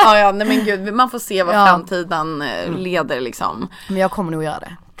 ja, nej men gud, man får se vad framtiden leder liksom. Men jag kommer nog göra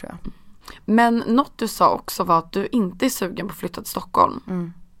det, tror jag. Men något du sa också var att du inte är sugen på att flytta till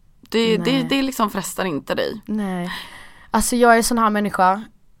Stockholm. Det liksom frestar inte dig. Nej. Alltså jag är sån här människa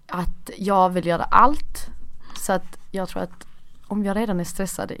att jag vill göra allt. Så att jag tror att om jag redan är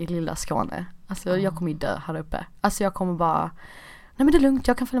stressad i lilla Skåne, alltså jag kommer ju dö här uppe. Alltså jag kommer bara, nej men det är lugnt,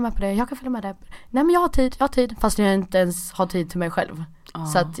 jag kan följa med på det, jag kan följa med det. Nej men jag har tid, fast jag inte ens har tid till mig själv.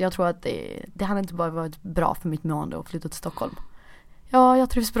 Så att jag tror att det hade inte bara varit bra för mitt mående att flytta till Stockholm. Ja, jag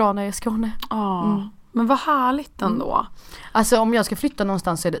trivs bra när jag är i Skåne. Men vad härligt ändå. Alltså om jag ska flytta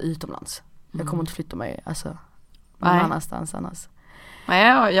någonstans så är det utomlands. Jag kommer inte flytta mig någon annanstans annars.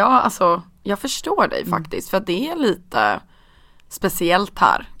 Nej, alltså jag förstår dig faktiskt. För att det är lite speciellt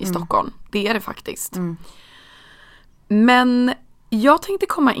här i Stockholm. Det är det faktiskt. Men jag tänkte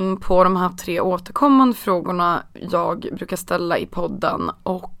komma in på de här 3 återkommande frågorna jag brukar ställa i podden.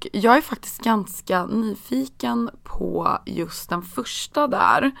 Och jag är faktiskt ganska nyfiken på just den första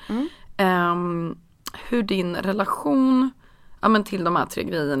där. Hur din relation till de här 3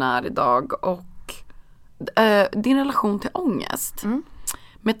 grejerna är idag. Och din relation till ångest.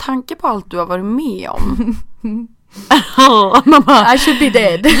 Med tanke på allt du har varit med om. I should be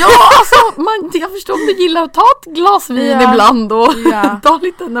dead. Ja, alltså jag förstår om du gillar att ta ett glas vin ibland och ta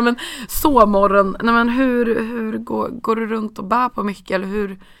lite sovmorgon. Hur går du runt och bär på mycket eller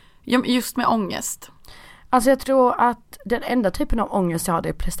hur just med ångest? Alltså jag tror att den enda typen av ångest jag har, det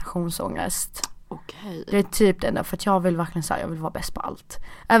är prestationsångest. Okej. Det är typ det enda, för att jag vill verkligen säga jag vill vara bäst på allt.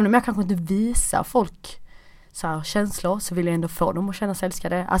 Även om jag kanske inte visar folk så här känslor, så vill jag ändå få dem att känna sig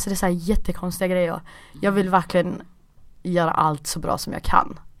älskade. Alltså det är så här jättekonstiga grejer. Jag vill verkligen göra allt så bra som jag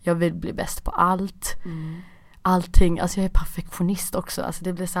kan. Jag vill bli bäst på allt. Allting, alltså jag är perfektionist också. Alltså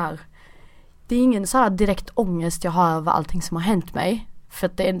det blir så här, det är ingen så här direkt ångest jag har över allting som har hänt mig. För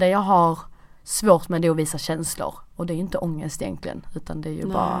att det enda jag har svårt med det är att visa känslor. Och det är inte ångest egentligen, utan det är ju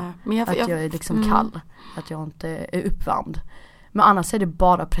bara att jag är liksom kall. Att jag inte är uppvärmd. Men annars är det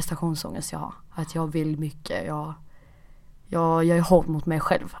bara prestationsångest jag har. Att jag vill mycket. Jag är hård mot mig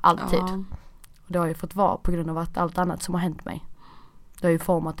själv. Alltid. Och det har ju fått vara på grund av att allt annat som har hänt mig. Det har ju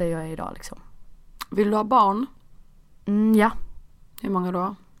format det jag är idag liksom. Vill du ha barn? Ja. Hur många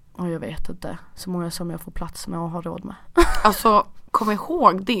då? Jag vet inte. Så många som jag får plats med och har råd med. Alltså kom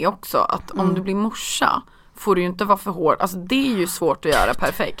ihåg det också. Att om du blir morsa får du ju inte vara för hård. Alltså det är ju svårt att göra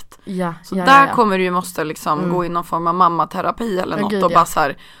perfekt. Så där kommer du ju måste liksom gå i någon form av mammaterapi eller något. Och bara så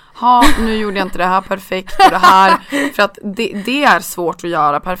här, nu gjorde jag inte det här perfekt och det här. För att det är svårt att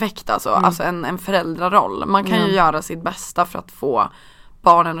göra perfekt alltså. Alltså en föräldraroll. Man kan ju göra sitt bästa för att få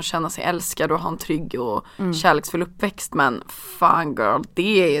barnen att känna sig älskade och ha en trygg och kärleksfull uppväxt. Men fan girl,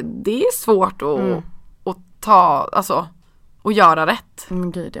 det är svårt att ta, alltså att göra rätt.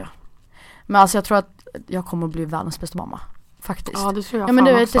 Gud ja. Men alltså jag tror att jag kommer att bli världens bästa mamma. Faktiskt. Ja, det tror jag. Ja, men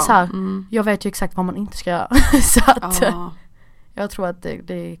du vet, det är så här, jag vet ju exakt vad man inte ska göra. Så att jag tror att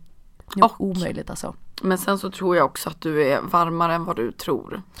det är nog omöjligt alltså. Men sen så tror jag också att du är varmare än vad du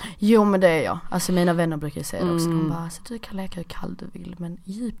tror. Jo, men det är jag. Alltså mina vänner brukar säga det också. De bara, så du kan leka hur kall du vill, men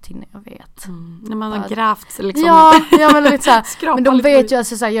djupt inne, jag vet. När man har grävt sig liksom. Ja, men lite så här. Men de vet ju,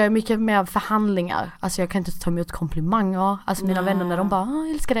 alltså så här, jag är mycket mer förhandlingar. Alltså jag kan inte ta emot komplimanger. Alltså mina vänner när de bara,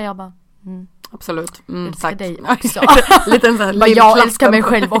 älskar dig, jag bara, absolut. Älskar tack. dig också. Lite så här, jag älskar mig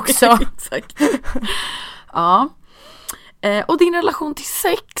själv också. Exakt. Ja. Och din relation till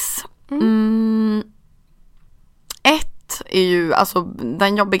sex. Ett är ju alltså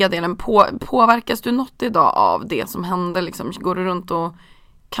den jobbiga delen. Påverkas du något idag av det som händer liksom? Går du runt och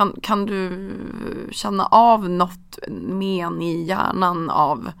kan du känna av något men i hjärnan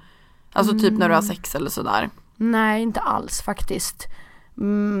av alltså typ när du har sex eller sådär? Nej, inte alls faktiskt.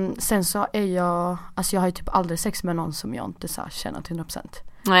 Sen så är jag har ju typ aldrig sex med någon som jag inte så här känner till 100%.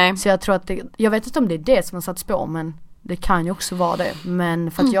 Nej. Så jag tror att jag vet inte om det är det som har satt spår, men det kan ju också vara det.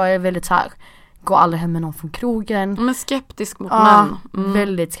 Men för att jag är väldigt så här, går aldrig hem med någon från krogen. Men skeptisk mot män.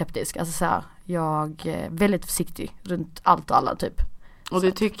 Väldigt skeptisk. Alltså så här, jag är väldigt försiktig runt allt och alla typ. Och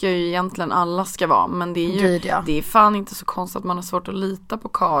det tycker jag ju egentligen alla ska vara. Men det är ju det är fan inte så konstigt att man har svårt att lita på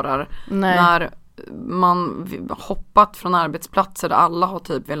karar. Nej. När man hoppat från arbetsplatser där alla har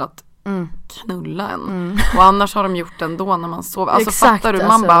typ velat knulla en. Och annars har de gjort det ändå när man sover. Alltså exakt, fattar du?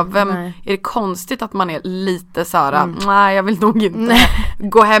 Man bara, är det konstigt att man är lite så här, nej jag vill nog inte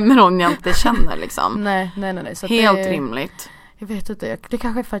gå hem med någon jag inte känner liksom. Nej. Så helt rimligt. Jag vet inte, det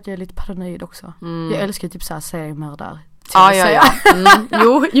kanske är för att jag är lite paranoid också. Jag älskar typ så här seriemördar säga.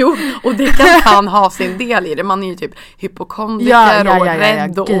 Jo, och det kan ha sin del i det. Man är ju typ hypokondriker och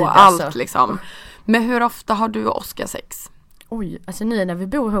rädd och Gud, allt alltså. liksom. Men hur ofta har du och Oskar sex? Oj, alltså nu när vi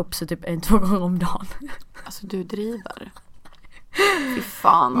bor ihop så typ 1-2 gånger om dagen. Alltså du driver. Fy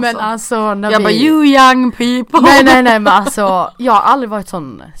fan alltså. Men alltså när jag bara, vi... you young people. Nej men alltså jag har aldrig varit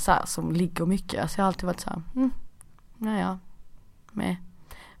sån så här, som ligger mycket. Alltså jag har alltid varit så här, ja.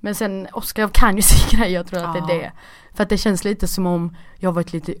 Men sen Oskar kan ju sin grej, jag tror att det är det. För att det känns lite som om jag har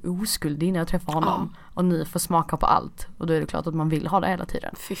varit lite oskuld innan jag träffar honom. Och nu får smaka på allt. Och då är det klart att man vill ha det hela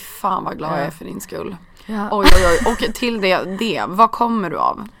tiden. Fy fan vad glad jag är för din skull. Ja. Oj. Och till det, vad kommer du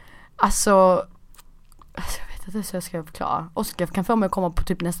av? Alltså jag vet inte så jag ska förklara. Oskar kan få mig att komma på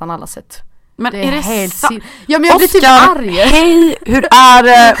typ nästan alla sätt. Men det är det helt ja, men jag blir typ arg. Hej, hur är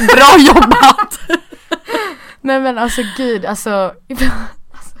det? Bra jobbat! Nej men alltså gud, alltså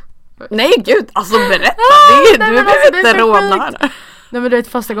nej gud, alltså berätta det. Du behöver inte rådna här. Nej men du vet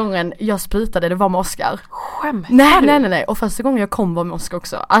första gången jag sprutade, det var med Oskar. Skämtar Nej. Och första gången jag kom var med Oskar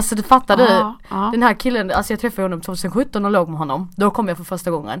också. Alltså du fattade, den här killen, alltså jag träffade honom 2017 och låg med honom. Då kom jag för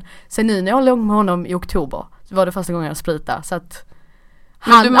första gången. Sen nu när jag låg med honom i oktober, så var det första gången jag sprutade. Så att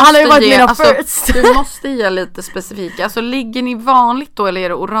han har ju varit mina first. Du måste ge lite specifika. Alltså ligger ni vanligt då, eller är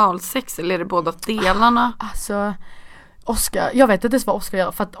det oralsex, eller är det båda delarna? Alltså Oskar, jag vet inte ens vad Oskar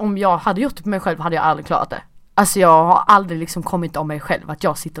gör. För att om jag hade gjort det på mig själv hade jag aldrig klarat det. Alltså jag har aldrig liksom kommit av mig själv. Att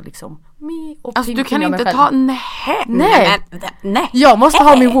jag sitter liksom och alltså du kan mig inte själv. ta, nej. Jag måste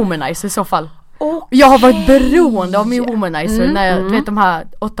ha min womanizer i så fall. Jag har varit beroende av min womanizer när jag, du vet de här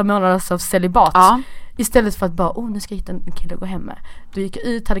 8 månaders av celibat. Istället för att bara, nu ska jag hitta en kille att gå hem med. Då gick jag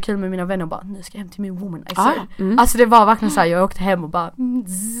ut, hade kul med mina vänner och bara, nu ska jag hem till min womanizer. Alltså det var verkligen såhär, jag åkte hem och bara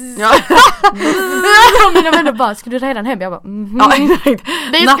och mina vänner bara, ska du redan hem? Jag bara,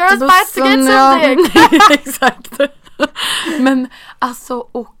 These girls fight to get something. Exakt. Men alltså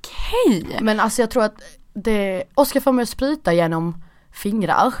okej. Men alltså jag tror att Oskar får mig att spruta genom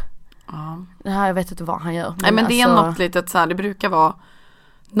fingrar. Det här, jag vet inte vad han gör. Nej men det är alltså, något litet så här, det brukar vara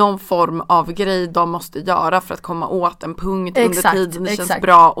någon form av grej de måste göra för att komma åt en punkt under tiden det känns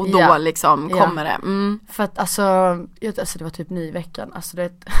bra och då liksom kommer det. För att alltså det var typ 9 veckan. Alltså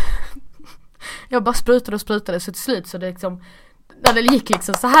det jag bara sprutade så till slut så det liksom när det gick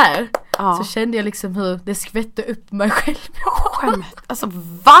liksom så här så kände jag liksom hur det skvätte upp mig själv. Skämt. Alltså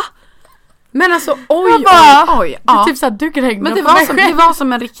va? Men alltså oj. Det är typ såhär dugelhängning. Men det var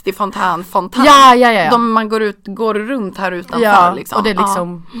som en riktig fontän. Ja. Man går runt här utanför liksom. Och det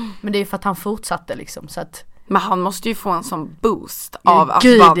liksom men det är för att han fortsatte liksom så att. Men han måste ju få en sån boost av att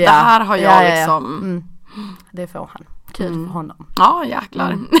bara, det här har jag liksom. Det får han. Kul för honom. Ja,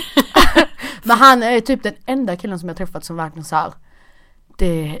 jäklar. Men han är typ den enda killen som jag träffat som verkligen så här.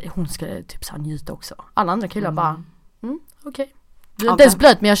 Hon ska typ så här njuta också. Alla andra killar bara okej. Du är inte ens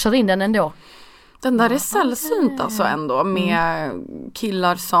blöt men jag kör in den ändå. Den där är sällsynt alltså ändå med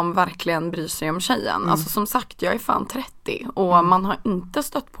killar som verkligen bryr sig om tjejen. Alltså som sagt, jag är fan 30 och man har inte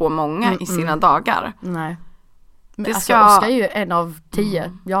stött på många i sina dagar. Nej. Men alltså Oskar är ju en av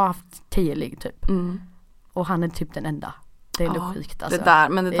 10. Jag har haft 10 ligg typ. Och han är typ den enda. Det är sjukt alltså. Det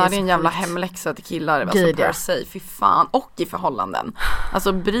där är en jävla hemläxa till killar alltså per se, fy fan. Och i förhållanden.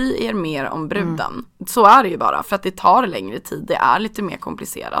 Alltså bry er mer om bruden. Så är det ju bara, för att det tar längre tid. Det är lite mer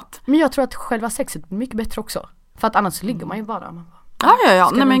komplicerat. Men jag tror att själva sexet är mycket bättre också. För att annars så ligger man ju bara. Man ja.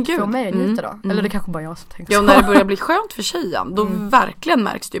 Ska nej men gud. Få med lite då? Eller det kanske bara jag som tänker så. Ja, när det börjar bli skönt för tjejen, då verkligen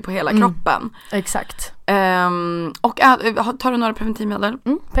märks det ju på hela kroppen. Exakt. Och tar du några preventivmedel?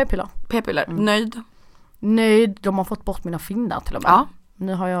 P-piller. Nöjd? De har fått bort mina finnar till och med. Ja.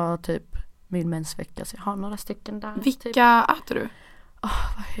 Nu har jag typ min mensvecka så jag har några stycken där. Vilka äter du?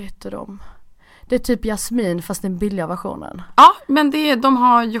 Vad heter de? Det är typ jasmin fast den billiga versionen. Ja, men de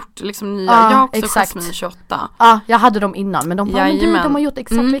har gjort liksom nya. Jag har också jasmin 28. Ja, jag hade dem innan men de har gjort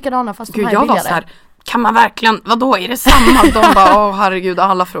exakt likadana fast de här är billigare. Jag var så här, kan man verkligen, vadå är det samma? De bara, herregud,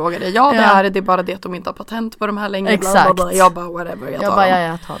 alla frågade. Ja, det är bara det att de inte har patent på de här längre. Exakt. Jag bara, whatever,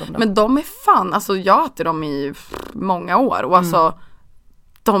 jag tar dem. Men de är fan, alltså jag äter dem i många år och alltså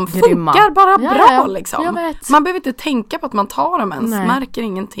de funkar bara bra liksom. Man behöver inte tänka på att man tar dem ens. Nej. Märker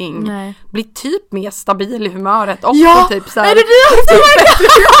ingenting. Nej. Blir typ mer stabil i humöret. Och typ så här, är det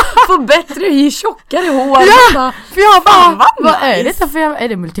får bättre i tjockare hår. Ja, för jag bara, vad är det för är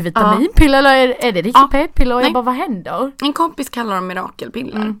det multivitaminpiller eller är det riktigt p-piller? Och jag bara, vad händer? En kompis kallar dem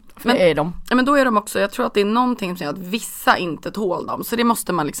mirakelpiller. Men är de? Ja, men då är de också, jag tror att det är någonting som gör att vissa inte tål dem. Så det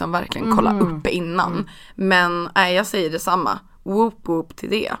måste man liksom verkligen kolla upp innan. Men jag säger detsamma. Whoop till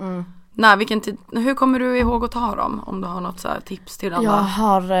det. Hur kommer du ihåg att ta dem? Om du har något så här tips till alla? Jag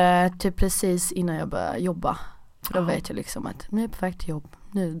har typ precis innan jag började jobba. För då vet jag liksom att nu är jag på väg till jobb.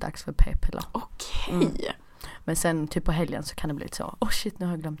 Nu är det dags för p-piller. Okej. Men sen typ på helgen så kan det bli så. Shit, nu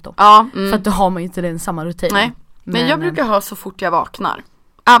har jag glömt dem. Ja. För att då har man ju inte den samma rutin. Nej. Men jag brukar ha så fort jag vaknar.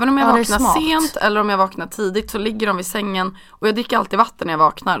 Även om jag vaknar sent eller om jag vaknar tidigt så ligger de vid sängen. Och jag dricker alltid vatten när jag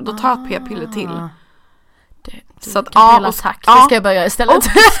vaknar. Då tar jag ett p-piller till. Så att, tack. Det ska jag börja istället. Och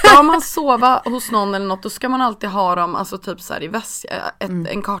ska man sova hos någon eller något, då ska man alltid ha dem, alltså typ så här i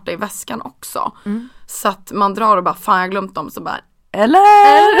en karta i väskan också. Så att man drar och bara, fan jag har glömt dem, så bara,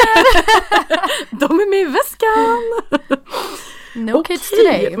 eller? De är med i väskan. No kids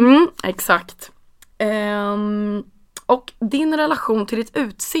today. Exakt. Och din relation till ditt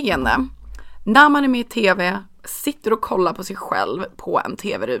utseende, när man är med i tv, sitter och kollar på sig själv på en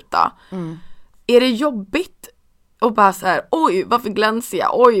tv-ruta. Är det jobbigt och bara så här, oj varför glänser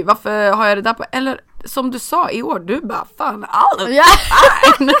jag, oj varför har jag det där på, eller som du sa i år, du bara fan allt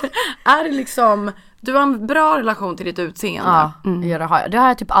är det liksom, du har en bra relation till ditt utseende. Ja, det har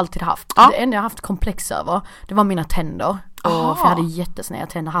jag typ alltid haft. Det enda jag haft komplex över, det var mina tänder. Och för jag hade jättesnära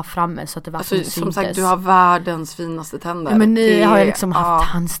tänder här framme så att det verkligen syntes. Som sagt, du har världens finaste tänder. Ja, men nu har jag liksom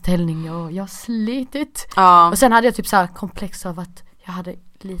haft tandställning och jag har slitit. Och sen hade jag typ så här komplex av att jag hade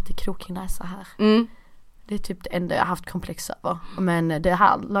lite krokig näsa här. Det är typ det enda jag haft komplex över. Men det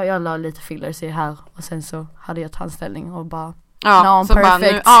här, jag la lite fillers i här. Och sen så hade jag tandställning och bara så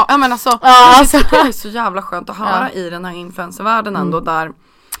perfect. Bara nu, men alltså, det är så jävla skönt att höra i den här influencervärlden ändå där.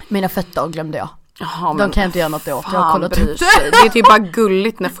 Mina fötter glömde jag. Jaha, de kan jag inte göra något åt. Jag har kollat upp det. Det är typ bara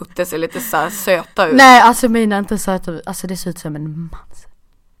gulligt när fötter ser lite så här söta ut. Nej, alltså mina är inte söta ut. Alltså det ser ut som en mans.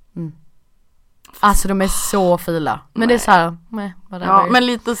 Alltså de är så fila. Men det är så här, men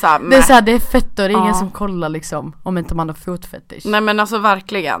lite så här, det är så här, det är fötter, det är ingen som kollar liksom om inte man har fotfetisch. Nej men alltså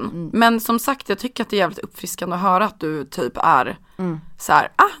verkligen. Men som sagt, jag tycker att det är jävligt uppfriskande att höra att du typ är så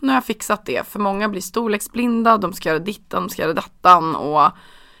här, nu har jag fixat det. För många blir storleksblinda, de ska göra dittan, de ska göra dattan, och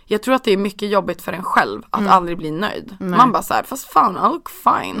jag tror att det är mycket jobbigt för en själv att aldrig bli nöjd. Man bara så här, fast fan, I look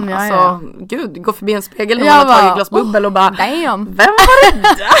fine. Gud, gå förbi en spegel och man har tagit ett glas bubbel och bara, damn. Vem var det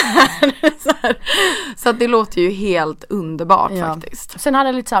där? så att det låter ju helt underbart faktiskt. Sen hade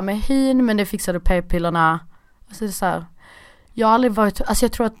jag lite så här med hyn, men det fixade p-pillerna. Alltså det är så här, jag har aldrig varit, alltså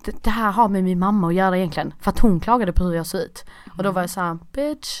jag tror att det här har med min mamma att göra egentligen. För att hon klagade på hur jag såg ut. Och då var jag så här,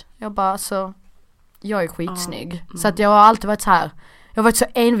 bitch, jag bara alltså, jag är skitsnygg. Så att jag har alltid varit så här. Jag har varit så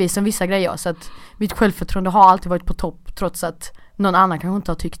envis om vissa grejer så att mitt självförtroende har alltid varit på topp trots att någon annan kanske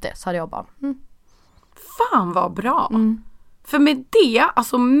inte har tyckt det. Så hade jag bara, Fan vad bra. För med det,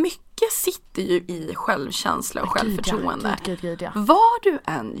 alltså mycket sitter ju i självkänsla och självförtroende. Gud, ja. Vad du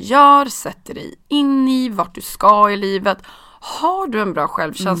än gör, sätter dig in i, vart du ska i livet. Har du en bra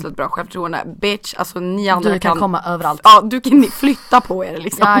självkänsla, ett bra självförtroende, bitch, alltså ni andra du kan komma överallt. Ja, du kan flytta på er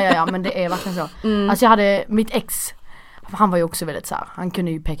liksom. Ja, men det är verkligen så. Alltså jag hade mitt ex. Han var ju också väldigt så här, han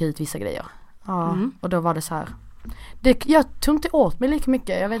kunde ju peka ut vissa grejer. Och då var det så här. Jag tog inte åt mig lika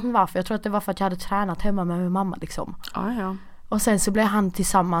mycket, jag vet inte varför. Jag tror att det var för att jag hade tränat hemma med min mamma liksom. Ja. Och sen så blev han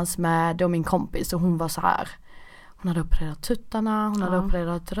tillsammans med då min kompis och hon var så här. Hon hade opererat tuttarna, hon hade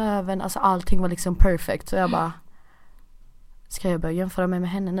opererat röven, alltså allting var liksom perfect. Så jag bara, ska jag börja jämföra mig med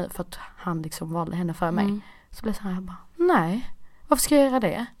henne nu för att han liksom valde henne för mig. Så blev det så här, jag bara, nej, varför ska jag göra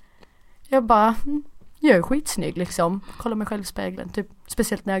det? Jag bara, jag är skitsnygg liksom. Kollar mig själv i spegeln. Typ,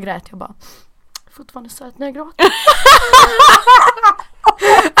 speciellt när jag grät. Jag bara, fortfarande söt när jag gråter.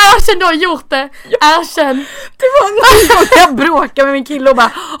 Erkänn, du har gjort det. Erkänn. Det var någon gång jag bråkade med min kille och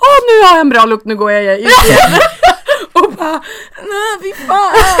bara, nu har jag en bra look, nu går jag ut igen. Och bara, nej fy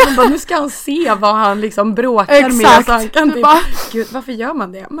fan. Bara, nu ska han se vad han liksom bråkar med. Så han kan typ, gud, varför gör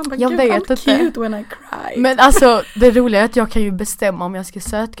man det? Man bara, jag vet inte. Cute when I cry. Men alltså, det roliga är att jag kan ju bestämma om jag ska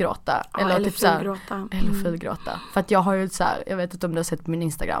sötgråta. Eller typ fulgråta. Eller fulgråta. För att jag har ju så här, jag vet inte om du har sett på min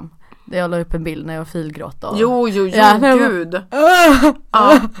Instagram. Där jag la upp en bild när jag filgråter. Jo, gud.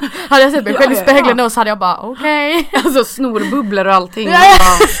 Hade jag sett mig själv i spegeln då så hade jag bara, okej. Alltså snorbubblor och allting.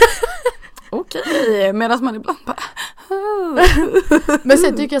 Okej, medan man ibland bara Men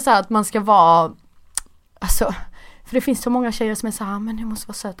sen tycker jag så här att man ska vara, alltså, för det finns så många tjejer som är så här, men jag måste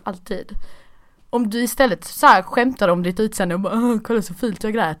vara söt alltid. Om du istället så här skämtar om ditt utseende och bara, kolla så fult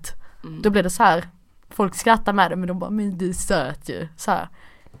jag grät. Då blir det så här, folk skrattar med det men de bara, men du är söt ju. Så här.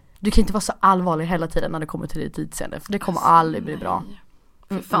 Du kan inte vara så allvarlig hela tiden när det kommer till ditt utseende, för det kommer aldrig bli bra.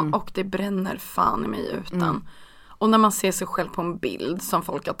 Fan, och det bränner fan i mig utan. Och när man ser sig själv på en bild som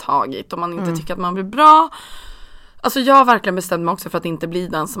folk har tagit och man inte tycker att man blir bra. Alltså jag har verkligen bestämt mig också för att inte bli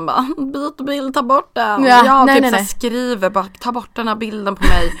den som bara, byt bild, ta bort den. Jag skriver bara, ta bort den här bilden på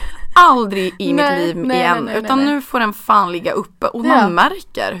mig. aldrig i mitt liv igen. nej, utan nu får den fan ligga uppe. Och man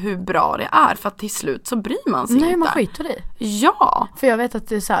märker hur bra det är. För att till slut så bryr man sig inte. Nej, man skiter i. Ja. För jag vet att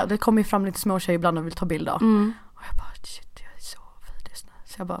det är så här, det kommer fram lite små tjejer ibland och vill ta bilder. Och jag bara, shit, jag är så vidrig.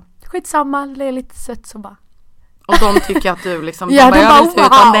 Så jag bara, skitsamma, det är lite sött så bara. Och de tycker att du liksom Ja, de bara,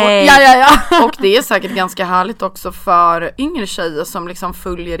 utan dig. Ja. Och det är säkert ganska härligt också för yngre tjejer som liksom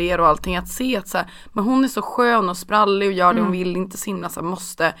följer er och allting, att se att så här, men hon är så skön och sprallig och gör det hon vill, inte så himla så här,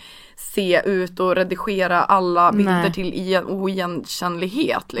 måste se ut och redigera alla bilder till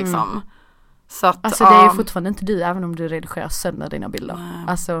oigenkännlighet liksom. Så att, alltså det är ju fortfarande inte du, även om du redigerar sönder dina bilder.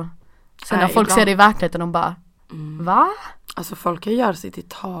 Alltså, sen när folk ser det i verkligheten, de bara, va? Alltså folk kan göra sig till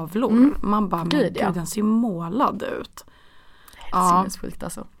tavlor. Man bara, Gud, den ser målad ut. Helt sinnesfullt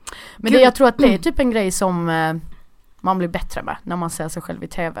alltså. Men jag tror att det är typ en grej som man blir bättre med när man ser sig själv i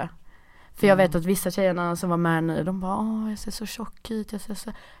tv. För jag vet att vissa tjejerna som var med nu, de bara, jag ser så tjock ut,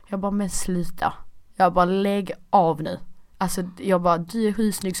 jag bara, men sluta. Jag bara, lägg av nu. Alltså jag bara, du är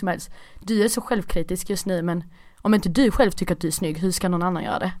hur snygg som helst. Du är så självkritisk just nu, men om inte du själv tycker att du är snygg, hur ska någon annan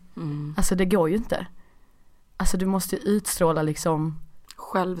göra det? Alltså det går ju inte. Alltså du måste utstråla liksom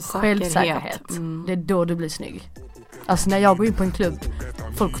självsäkerhet. Det är då du blir snygg. Alltså när jag går in på en klubb,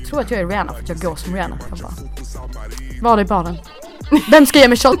 folk tror att jag är Rihanna för att jag går som Rihanna. Jag bara, var är baren? Vem ska ge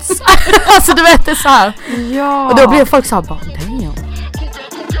mig shots? Alltså du vet det så här. Ja. Och då blir folk så här bara, damn.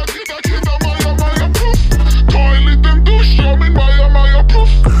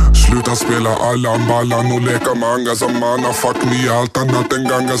 Sluta spela Allan Ballan och leka manga som manna. Fuck me allt annat än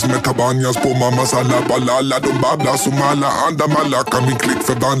gangas med tabanjas på mammas alla balalla. De babblar som alla andra malaka. Min klick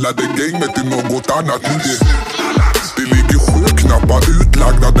förvandlade gamet till något annat. Nu det ligger 7 knappar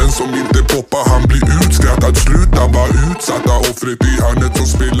utlagda. Den som inte poppar han blir utskrattad. Sluta vara utsatta offret i hörnet som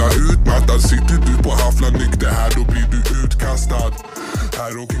spelar utmattad. Sitter du på hafflan nykter här, då blir du utkastad.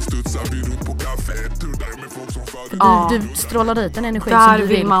 Här omkring studsar vi runt på kaféet. Med folk som du strålar ut en energi där som du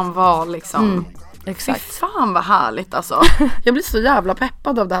vill man vara liksom. Exakt. Fy fan vad härligt alltså. Jag blir så jävla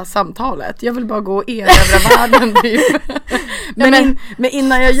peppad av det här samtalet. Jag vill bara gå och erövra världen typ. Men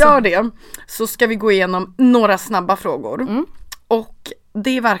innan jag gör det så ska vi gå igenom några snabba frågor. Och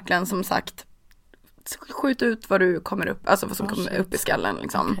det är verkligen som sagt, skjut ut vad du kommer upp, alltså vad som kommer upp i skallen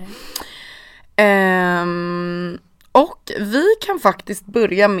liksom. Och vi kan faktiskt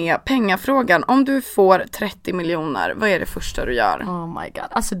börja med pengafrågan. Om du får 30 miljoner, vad är det första du gör? Oh my god,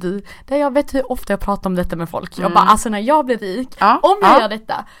 alltså jag vet hur ofta jag pratar om detta med folk. Jag bara, alltså när jag blir rik, om jag gör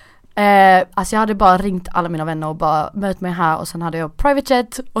detta, alltså jag hade bara ringt alla mina vänner och bara möt mig här, och sen hade jag private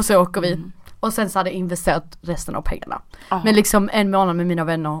jet och så åker vi. Och sen så hade jag investerat resten av pengarna. Men liksom 1 månad med mina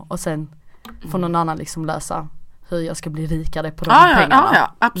vänner och sen får någon annan liksom lösa hur jag ska bli rikare på de pengarna.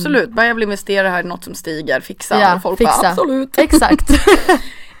 Ja, absolut. Bara jag vill investera här i något som stiger, fixa. Och folk bara, absolut. Exakt.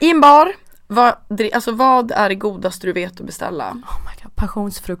 I en bar, vad är det godaste du vet att beställa? Oh my god,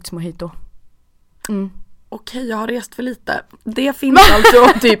 passionsfruktsmojito. Okej, jag har rest för lite. Det finns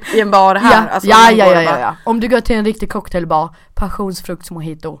alltså typ i en bar här. Ja, alltså, ja. Om du går till en riktig cocktailbar,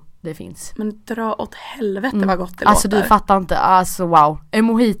 passionsfruktsmojito, det finns. Men dra åt helvete vad gott det alltså låter. Du fattar inte, alltså wow. En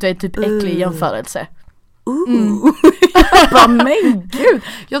mojito är typ äcklig jämförelse. Men gud,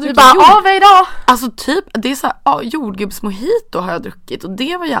 jag du bara av idag. Alltså typ, det är så här, jordgubbsmojito har jag druckit och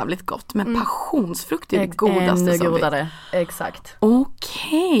det var jävligt gott, men passionsfrukt är det godaste som godare. Exakt.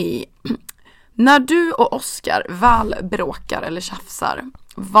 Okej. När du och Oscar väl bråkar eller tjafsar,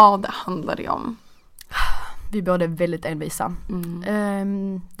 vad handlar det om? Vi båda är väldigt envisa.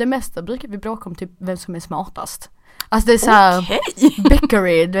 Det mesta brukar vi bråka om typ vem som är smartast. Alltså det är så här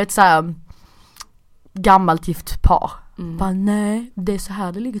bickery, du vet så här gammalt gift par. Bara nej, det är så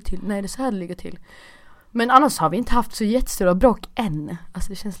här det ligger till. Nej, det är så här det ligger till. Men annars har vi inte haft så jättestora bråk än. Alltså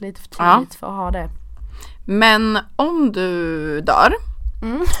det känns lite för tidigt för att ha det. Men om du dör,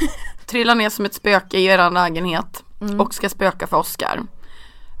 trillar ner som ett spöke i er lägenhet och ska spöka för Oscar,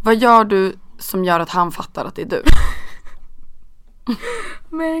 vad gör du som gör att han fattar att det är du?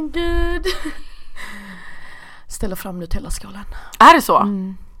 Men gud. Ställa fram Nutella-skålen. Är det så?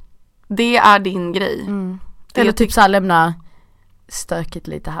 Det är din grej. Eller typ så här lämna stökigt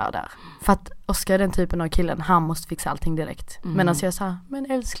lite här och där. För att Oscar är den typen av killen, han måste fixa allting direkt. Men alltså jag sa,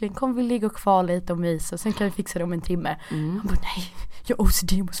 men älskling, kom vi ligga kvar lite och mysa, och sen kan vi fixa det om en timme. Han bara, nej, jag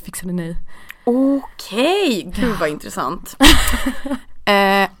OCD, måste fixa det nu. Okej, gud vad intressant.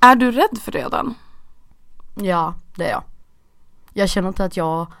 Är du rädd för döden? Ja, det är jag. Jag känner inte att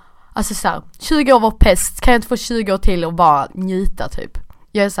jag, alltså så här, 20 år var pest, kan jag inte få 20 år till och bara njuta typ.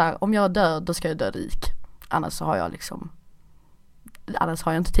 Jag är så här, om jag dör, då ska jag dö rik. Annars så har jag annars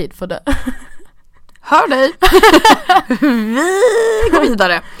har jag inte tid för det. Hör dig. Vi går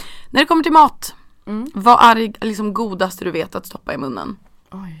vidare. När det kommer till mat, vad är det liksom godaste du vet att stoppa i munnen?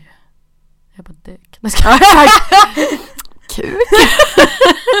 Oj. Jag bara däck. Kuk.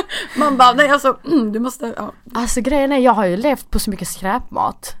 Man bara, nej alltså, du måste, ja. Alltså grejen är, jag har ju levt på så mycket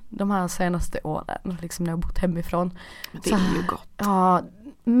skräpmat de här senaste åren. Liksom när jag har bott hemifrån. Det är ju gott. Ja,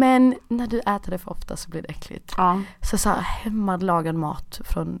 men när du äter det för ofta så blir det äckligt. Ja. Så här hemmalagad mat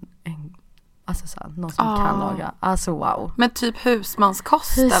från alltså så här, någon som kan laga. Alltså wow. Men typ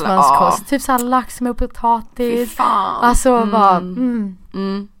husmanskost eller? Husmanskost. Typ så här lax med potatis. Fy fan. Alltså bara,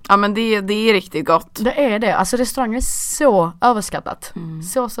 Ja men det är riktigt gott. Det är det. Alltså restaurangen är så överskattat.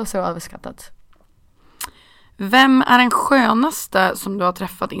 Så överskattat. Vem är den skönaste som du har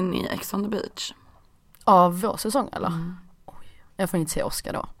träffat in i Ex on the Beach? Av vår säsong eller? Oj, jag får inte se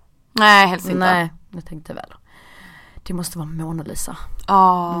Oscar då. Nej, helst inte. Nej, jag tänkte väl. Det måste vara Mona Lisa.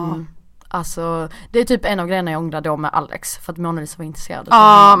 Alltså, det är typ en av grejerna jag ångrar då med Alex. För att Mona Lisa var intresserad.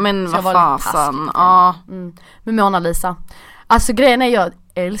 Men vad fasen. Men Mona Lisa. Alltså grejen är, jag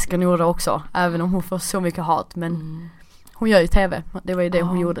älskar Nora också. Även om hon får så mycket hat. Men hon gör ju tv. Det var ju det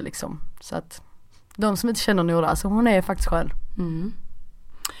hon gjorde liksom. Så att de som inte känner Nora, alltså hon är faktiskt skön.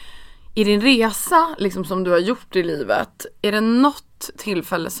 I din resa liksom som du har gjort i livet, är det något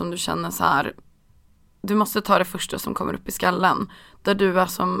tillfälle som du känner så här, du måste ta det första som kommer upp i skallen, där du är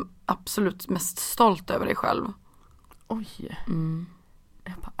som absolut mest stolt över dig själv? Oj.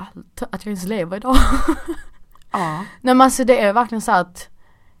 Jag bara allt, att jag ens lever idag. Ja. Nej men alltså det är verkligen så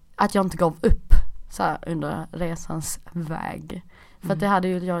att jag inte gav upp så här, under resans väg. För att det hade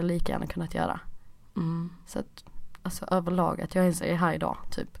ju jag lika gärna kunnat göra. Så att alltså överlag att jag ens är här idag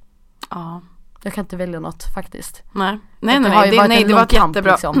typ. Ja. Jag kan inte välja något faktiskt. Nej, det var ett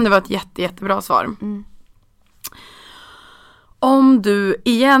jättebra. Liksom. Det var ett jättebra svar. Om du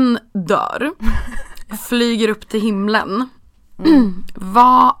igen dör, flyger upp till himlen,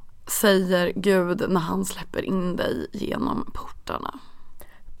 vad säger Gud när han släpper in dig genom portarna?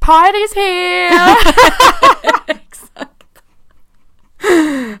 Party's here! Exakt.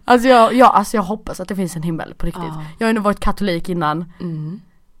 Alltså jag hoppas att det finns en himmel på riktigt. Jag har ändå varit katolik innan.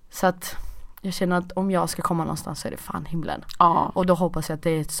 Så att jag känner att om jag ska komma någonstans så är det fan himlen. Och då hoppas jag att det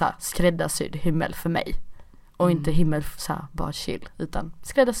är ett så här skräddarsydd himmel för mig. Och inte himmel så här, bara chill. Utan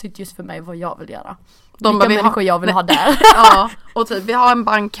skräddarsydd just för mig vad jag vill göra. Vilka människor jag vill ha där. Ja, och typ vi har en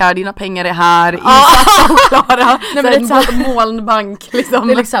bank här, dina pengar är här. Insatta och klara. Nej, men det är en molnbank liksom.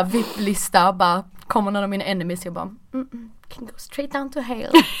 Det är liksom VIP-lista. Bara kommer någon av mina enemies och bara can go straight down to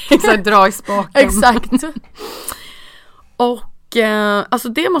hell. Exakt, dra i spaken. Exakt. Och alltså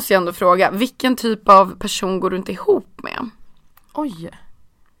det måste jag ändå fråga. Vilken typ av person går du inte ihop med? Oj.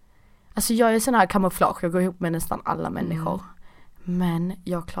 Alltså jag är sån här kamouflage. Jag går ihop med nästan alla människor. Men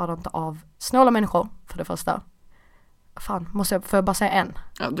jag klarar inte av snåla människor för det första. Fan, får jag bara säga en?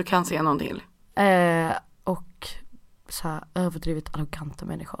 Ja, du kan säga någon till. Och så här överdrivet arroganta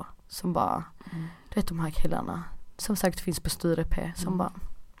människor. Som bara, du vet de här killarna. Som sagt finns på Sture-P. Som bara,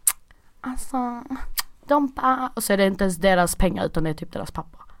 alltså, de bara. Och så är det inte ens deras pengar utan det är typ deras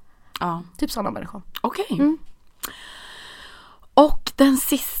pappa. Ja. Typ sådana människor. Okej. Och den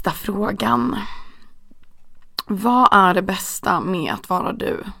sista frågan. Vad är det bästa med att vara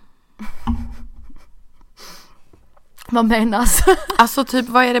du? Vad menas? Alltså typ,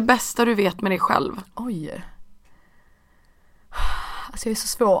 vad är det bästa du vet med dig själv? Oj. Alltså jag är så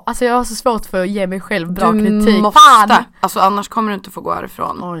svår. Alltså jag har så svårt för att ge mig själv bra kritik. Du måste. Fan! Alltså annars kommer du inte få gå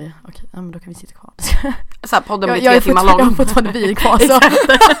härifrån. Oj, okej. Ja, men då kan vi sitta kvar. Så här, podden blir 3 timmar lång. Jag har fortfarande vi kvar så.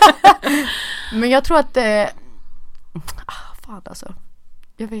 Men jag tror att fan alltså.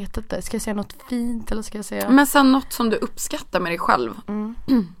 Jag vet inte. Ska jag säga något fint eller ska jag säga? Men sen något som du uppskattar med dig själv.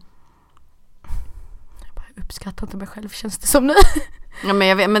 Jag uppskattar inte mig själv, känns det som nu. Ja, men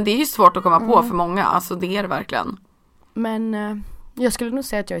jag vet, men det är ju svårt att komma på för många. Alltså det är det verkligen. Men jag skulle nog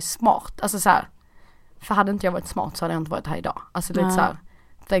säga att jag är smart. Alltså så här, för hade inte jag varit smart så hade jag inte varit här idag. Alltså det är så här,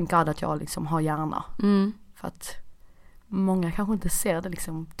 thank God att jag liksom har hjärna. För att många kanske inte ser det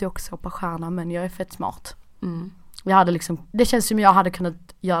liksom, det är också på stjärna, men jag är fett smart. Jag hade liksom, det känns som jag hade kunnat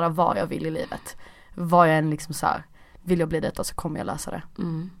göra vad jag vill i livet. Vad jag än liksom så här, vill jag bli detta så kommer jag lösa det.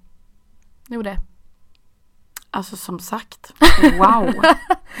 Jo det. Alltså som sagt, wow.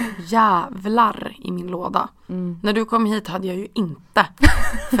 Jävlar i min låda. När du kom hit hade jag ju inte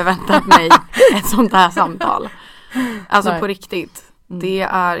förväntat mig ett sånt här samtal. Alltså på riktigt. Det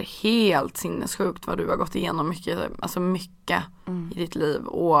är helt sinnessjukt vad du har gått igenom mycket, alltså mycket i ditt liv.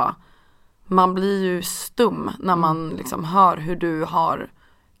 Och man blir ju stum när man liksom hör hur du har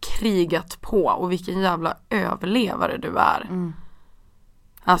krigat på och vilken jävla överlevare du är.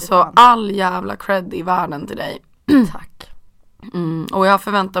 Alltså all jävla cred i världen till dig. Tack. Och jag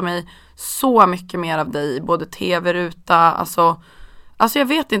förväntar mig så mycket mer av dig, både tv-ruta, alltså jag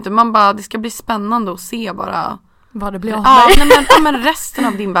vet inte, det ska bli spännande att se bara vad det blir av mig. Men resten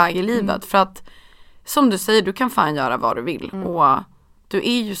av din väg i livet, för att som du säger, du kan fan göra vad du vill och du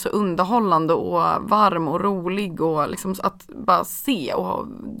är ju så underhållande och varm och rolig och liksom att bara se, och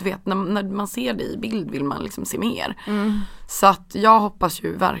du vet när man ser dig i bild vill man liksom se mer. Så att jag hoppas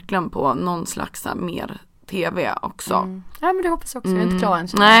ju verkligen på någon slags mer tv också. Ja, men det hoppas jag också. Jag är inte klar än.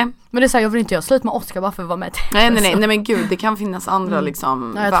 Nej. Men det är så här, jag vill inte göra slut med Oscar bara för att vara med. Nej men gud, det kan finnas andra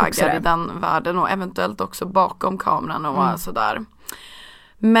liksom vägar i den världen och eventuellt också bakom kameran och sådär.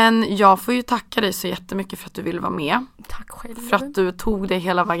 Men jag får ju tacka dig så jättemycket för att du ville vara med. Tack själv. För att du tog dig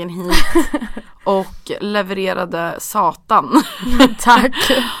hela vägen hit och levererade satan.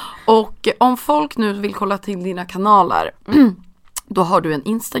 Tack. Och om folk nu vill kolla till dina kanaler, då har du en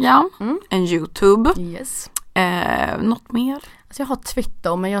Instagram, en YouTube. Yes. Något mer? Alltså jag har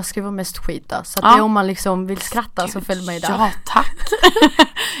Twitter, men jag skriver mest skit där. Så att det är om man liksom vill skratta så följ mig där. Ja, tack.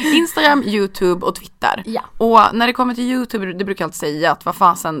 Instagram, YouTube och Twitter. Ja. Och när det kommer till YouTube, det brukar jag alltid säga att vad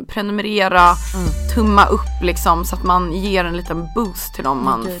fasen, prenumerera, tumma upp liksom, så att man ger en liten boost till dem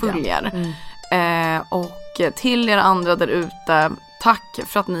man följer. Och till er andra där ute, tack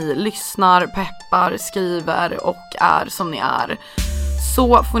för att ni lyssnar, peppar, skriver och är som ni är.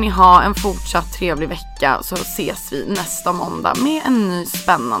 Så får ni ha en fortsatt trevlig vecka, så ses vi nästa måndag med en ny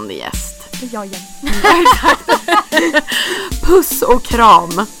spännande gäst. Det är jag igen. Puss och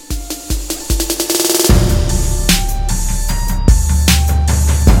kram.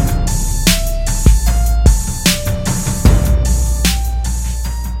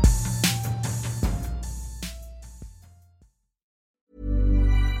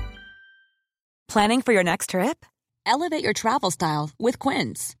 Planning for your next trip? Elevate your travel style with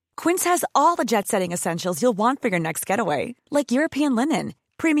Quince. Quince has all the jet-setting essentials you'll want for your next getaway, like European linen,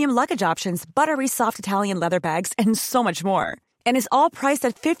 premium luggage options, buttery soft Italian leather bags, and so much more. And is all priced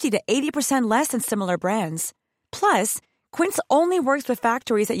at 50 to 80% less than similar brands. Plus, Quince only works with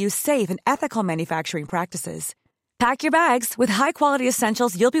factories that use safe and ethical manufacturing practices. Pack your bags with high-quality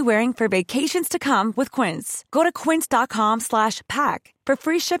essentials you'll be wearing for vacations to come with Quince. Go to quince.com/pack for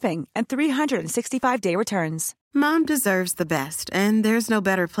free shipping and 365-day returns. Mom deserves the best, and there's no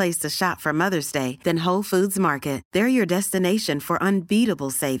better place to shop for Mother's Day than Whole Foods Market. They're your destination for unbeatable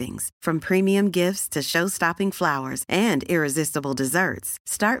savings, from premium gifts to show-stopping flowers and irresistible desserts.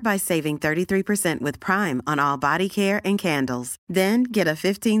 Start by saving 33% with Prime on all body care and candles. Then get a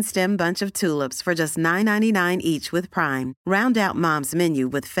 15-stem bunch of tulips for just $9.99 each with Prime. Round out Mom's menu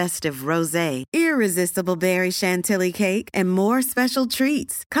with festive rosé, irresistible berry chantilly cake, and more special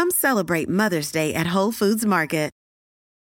treats. Come celebrate Mother's Day at Whole Foods Market.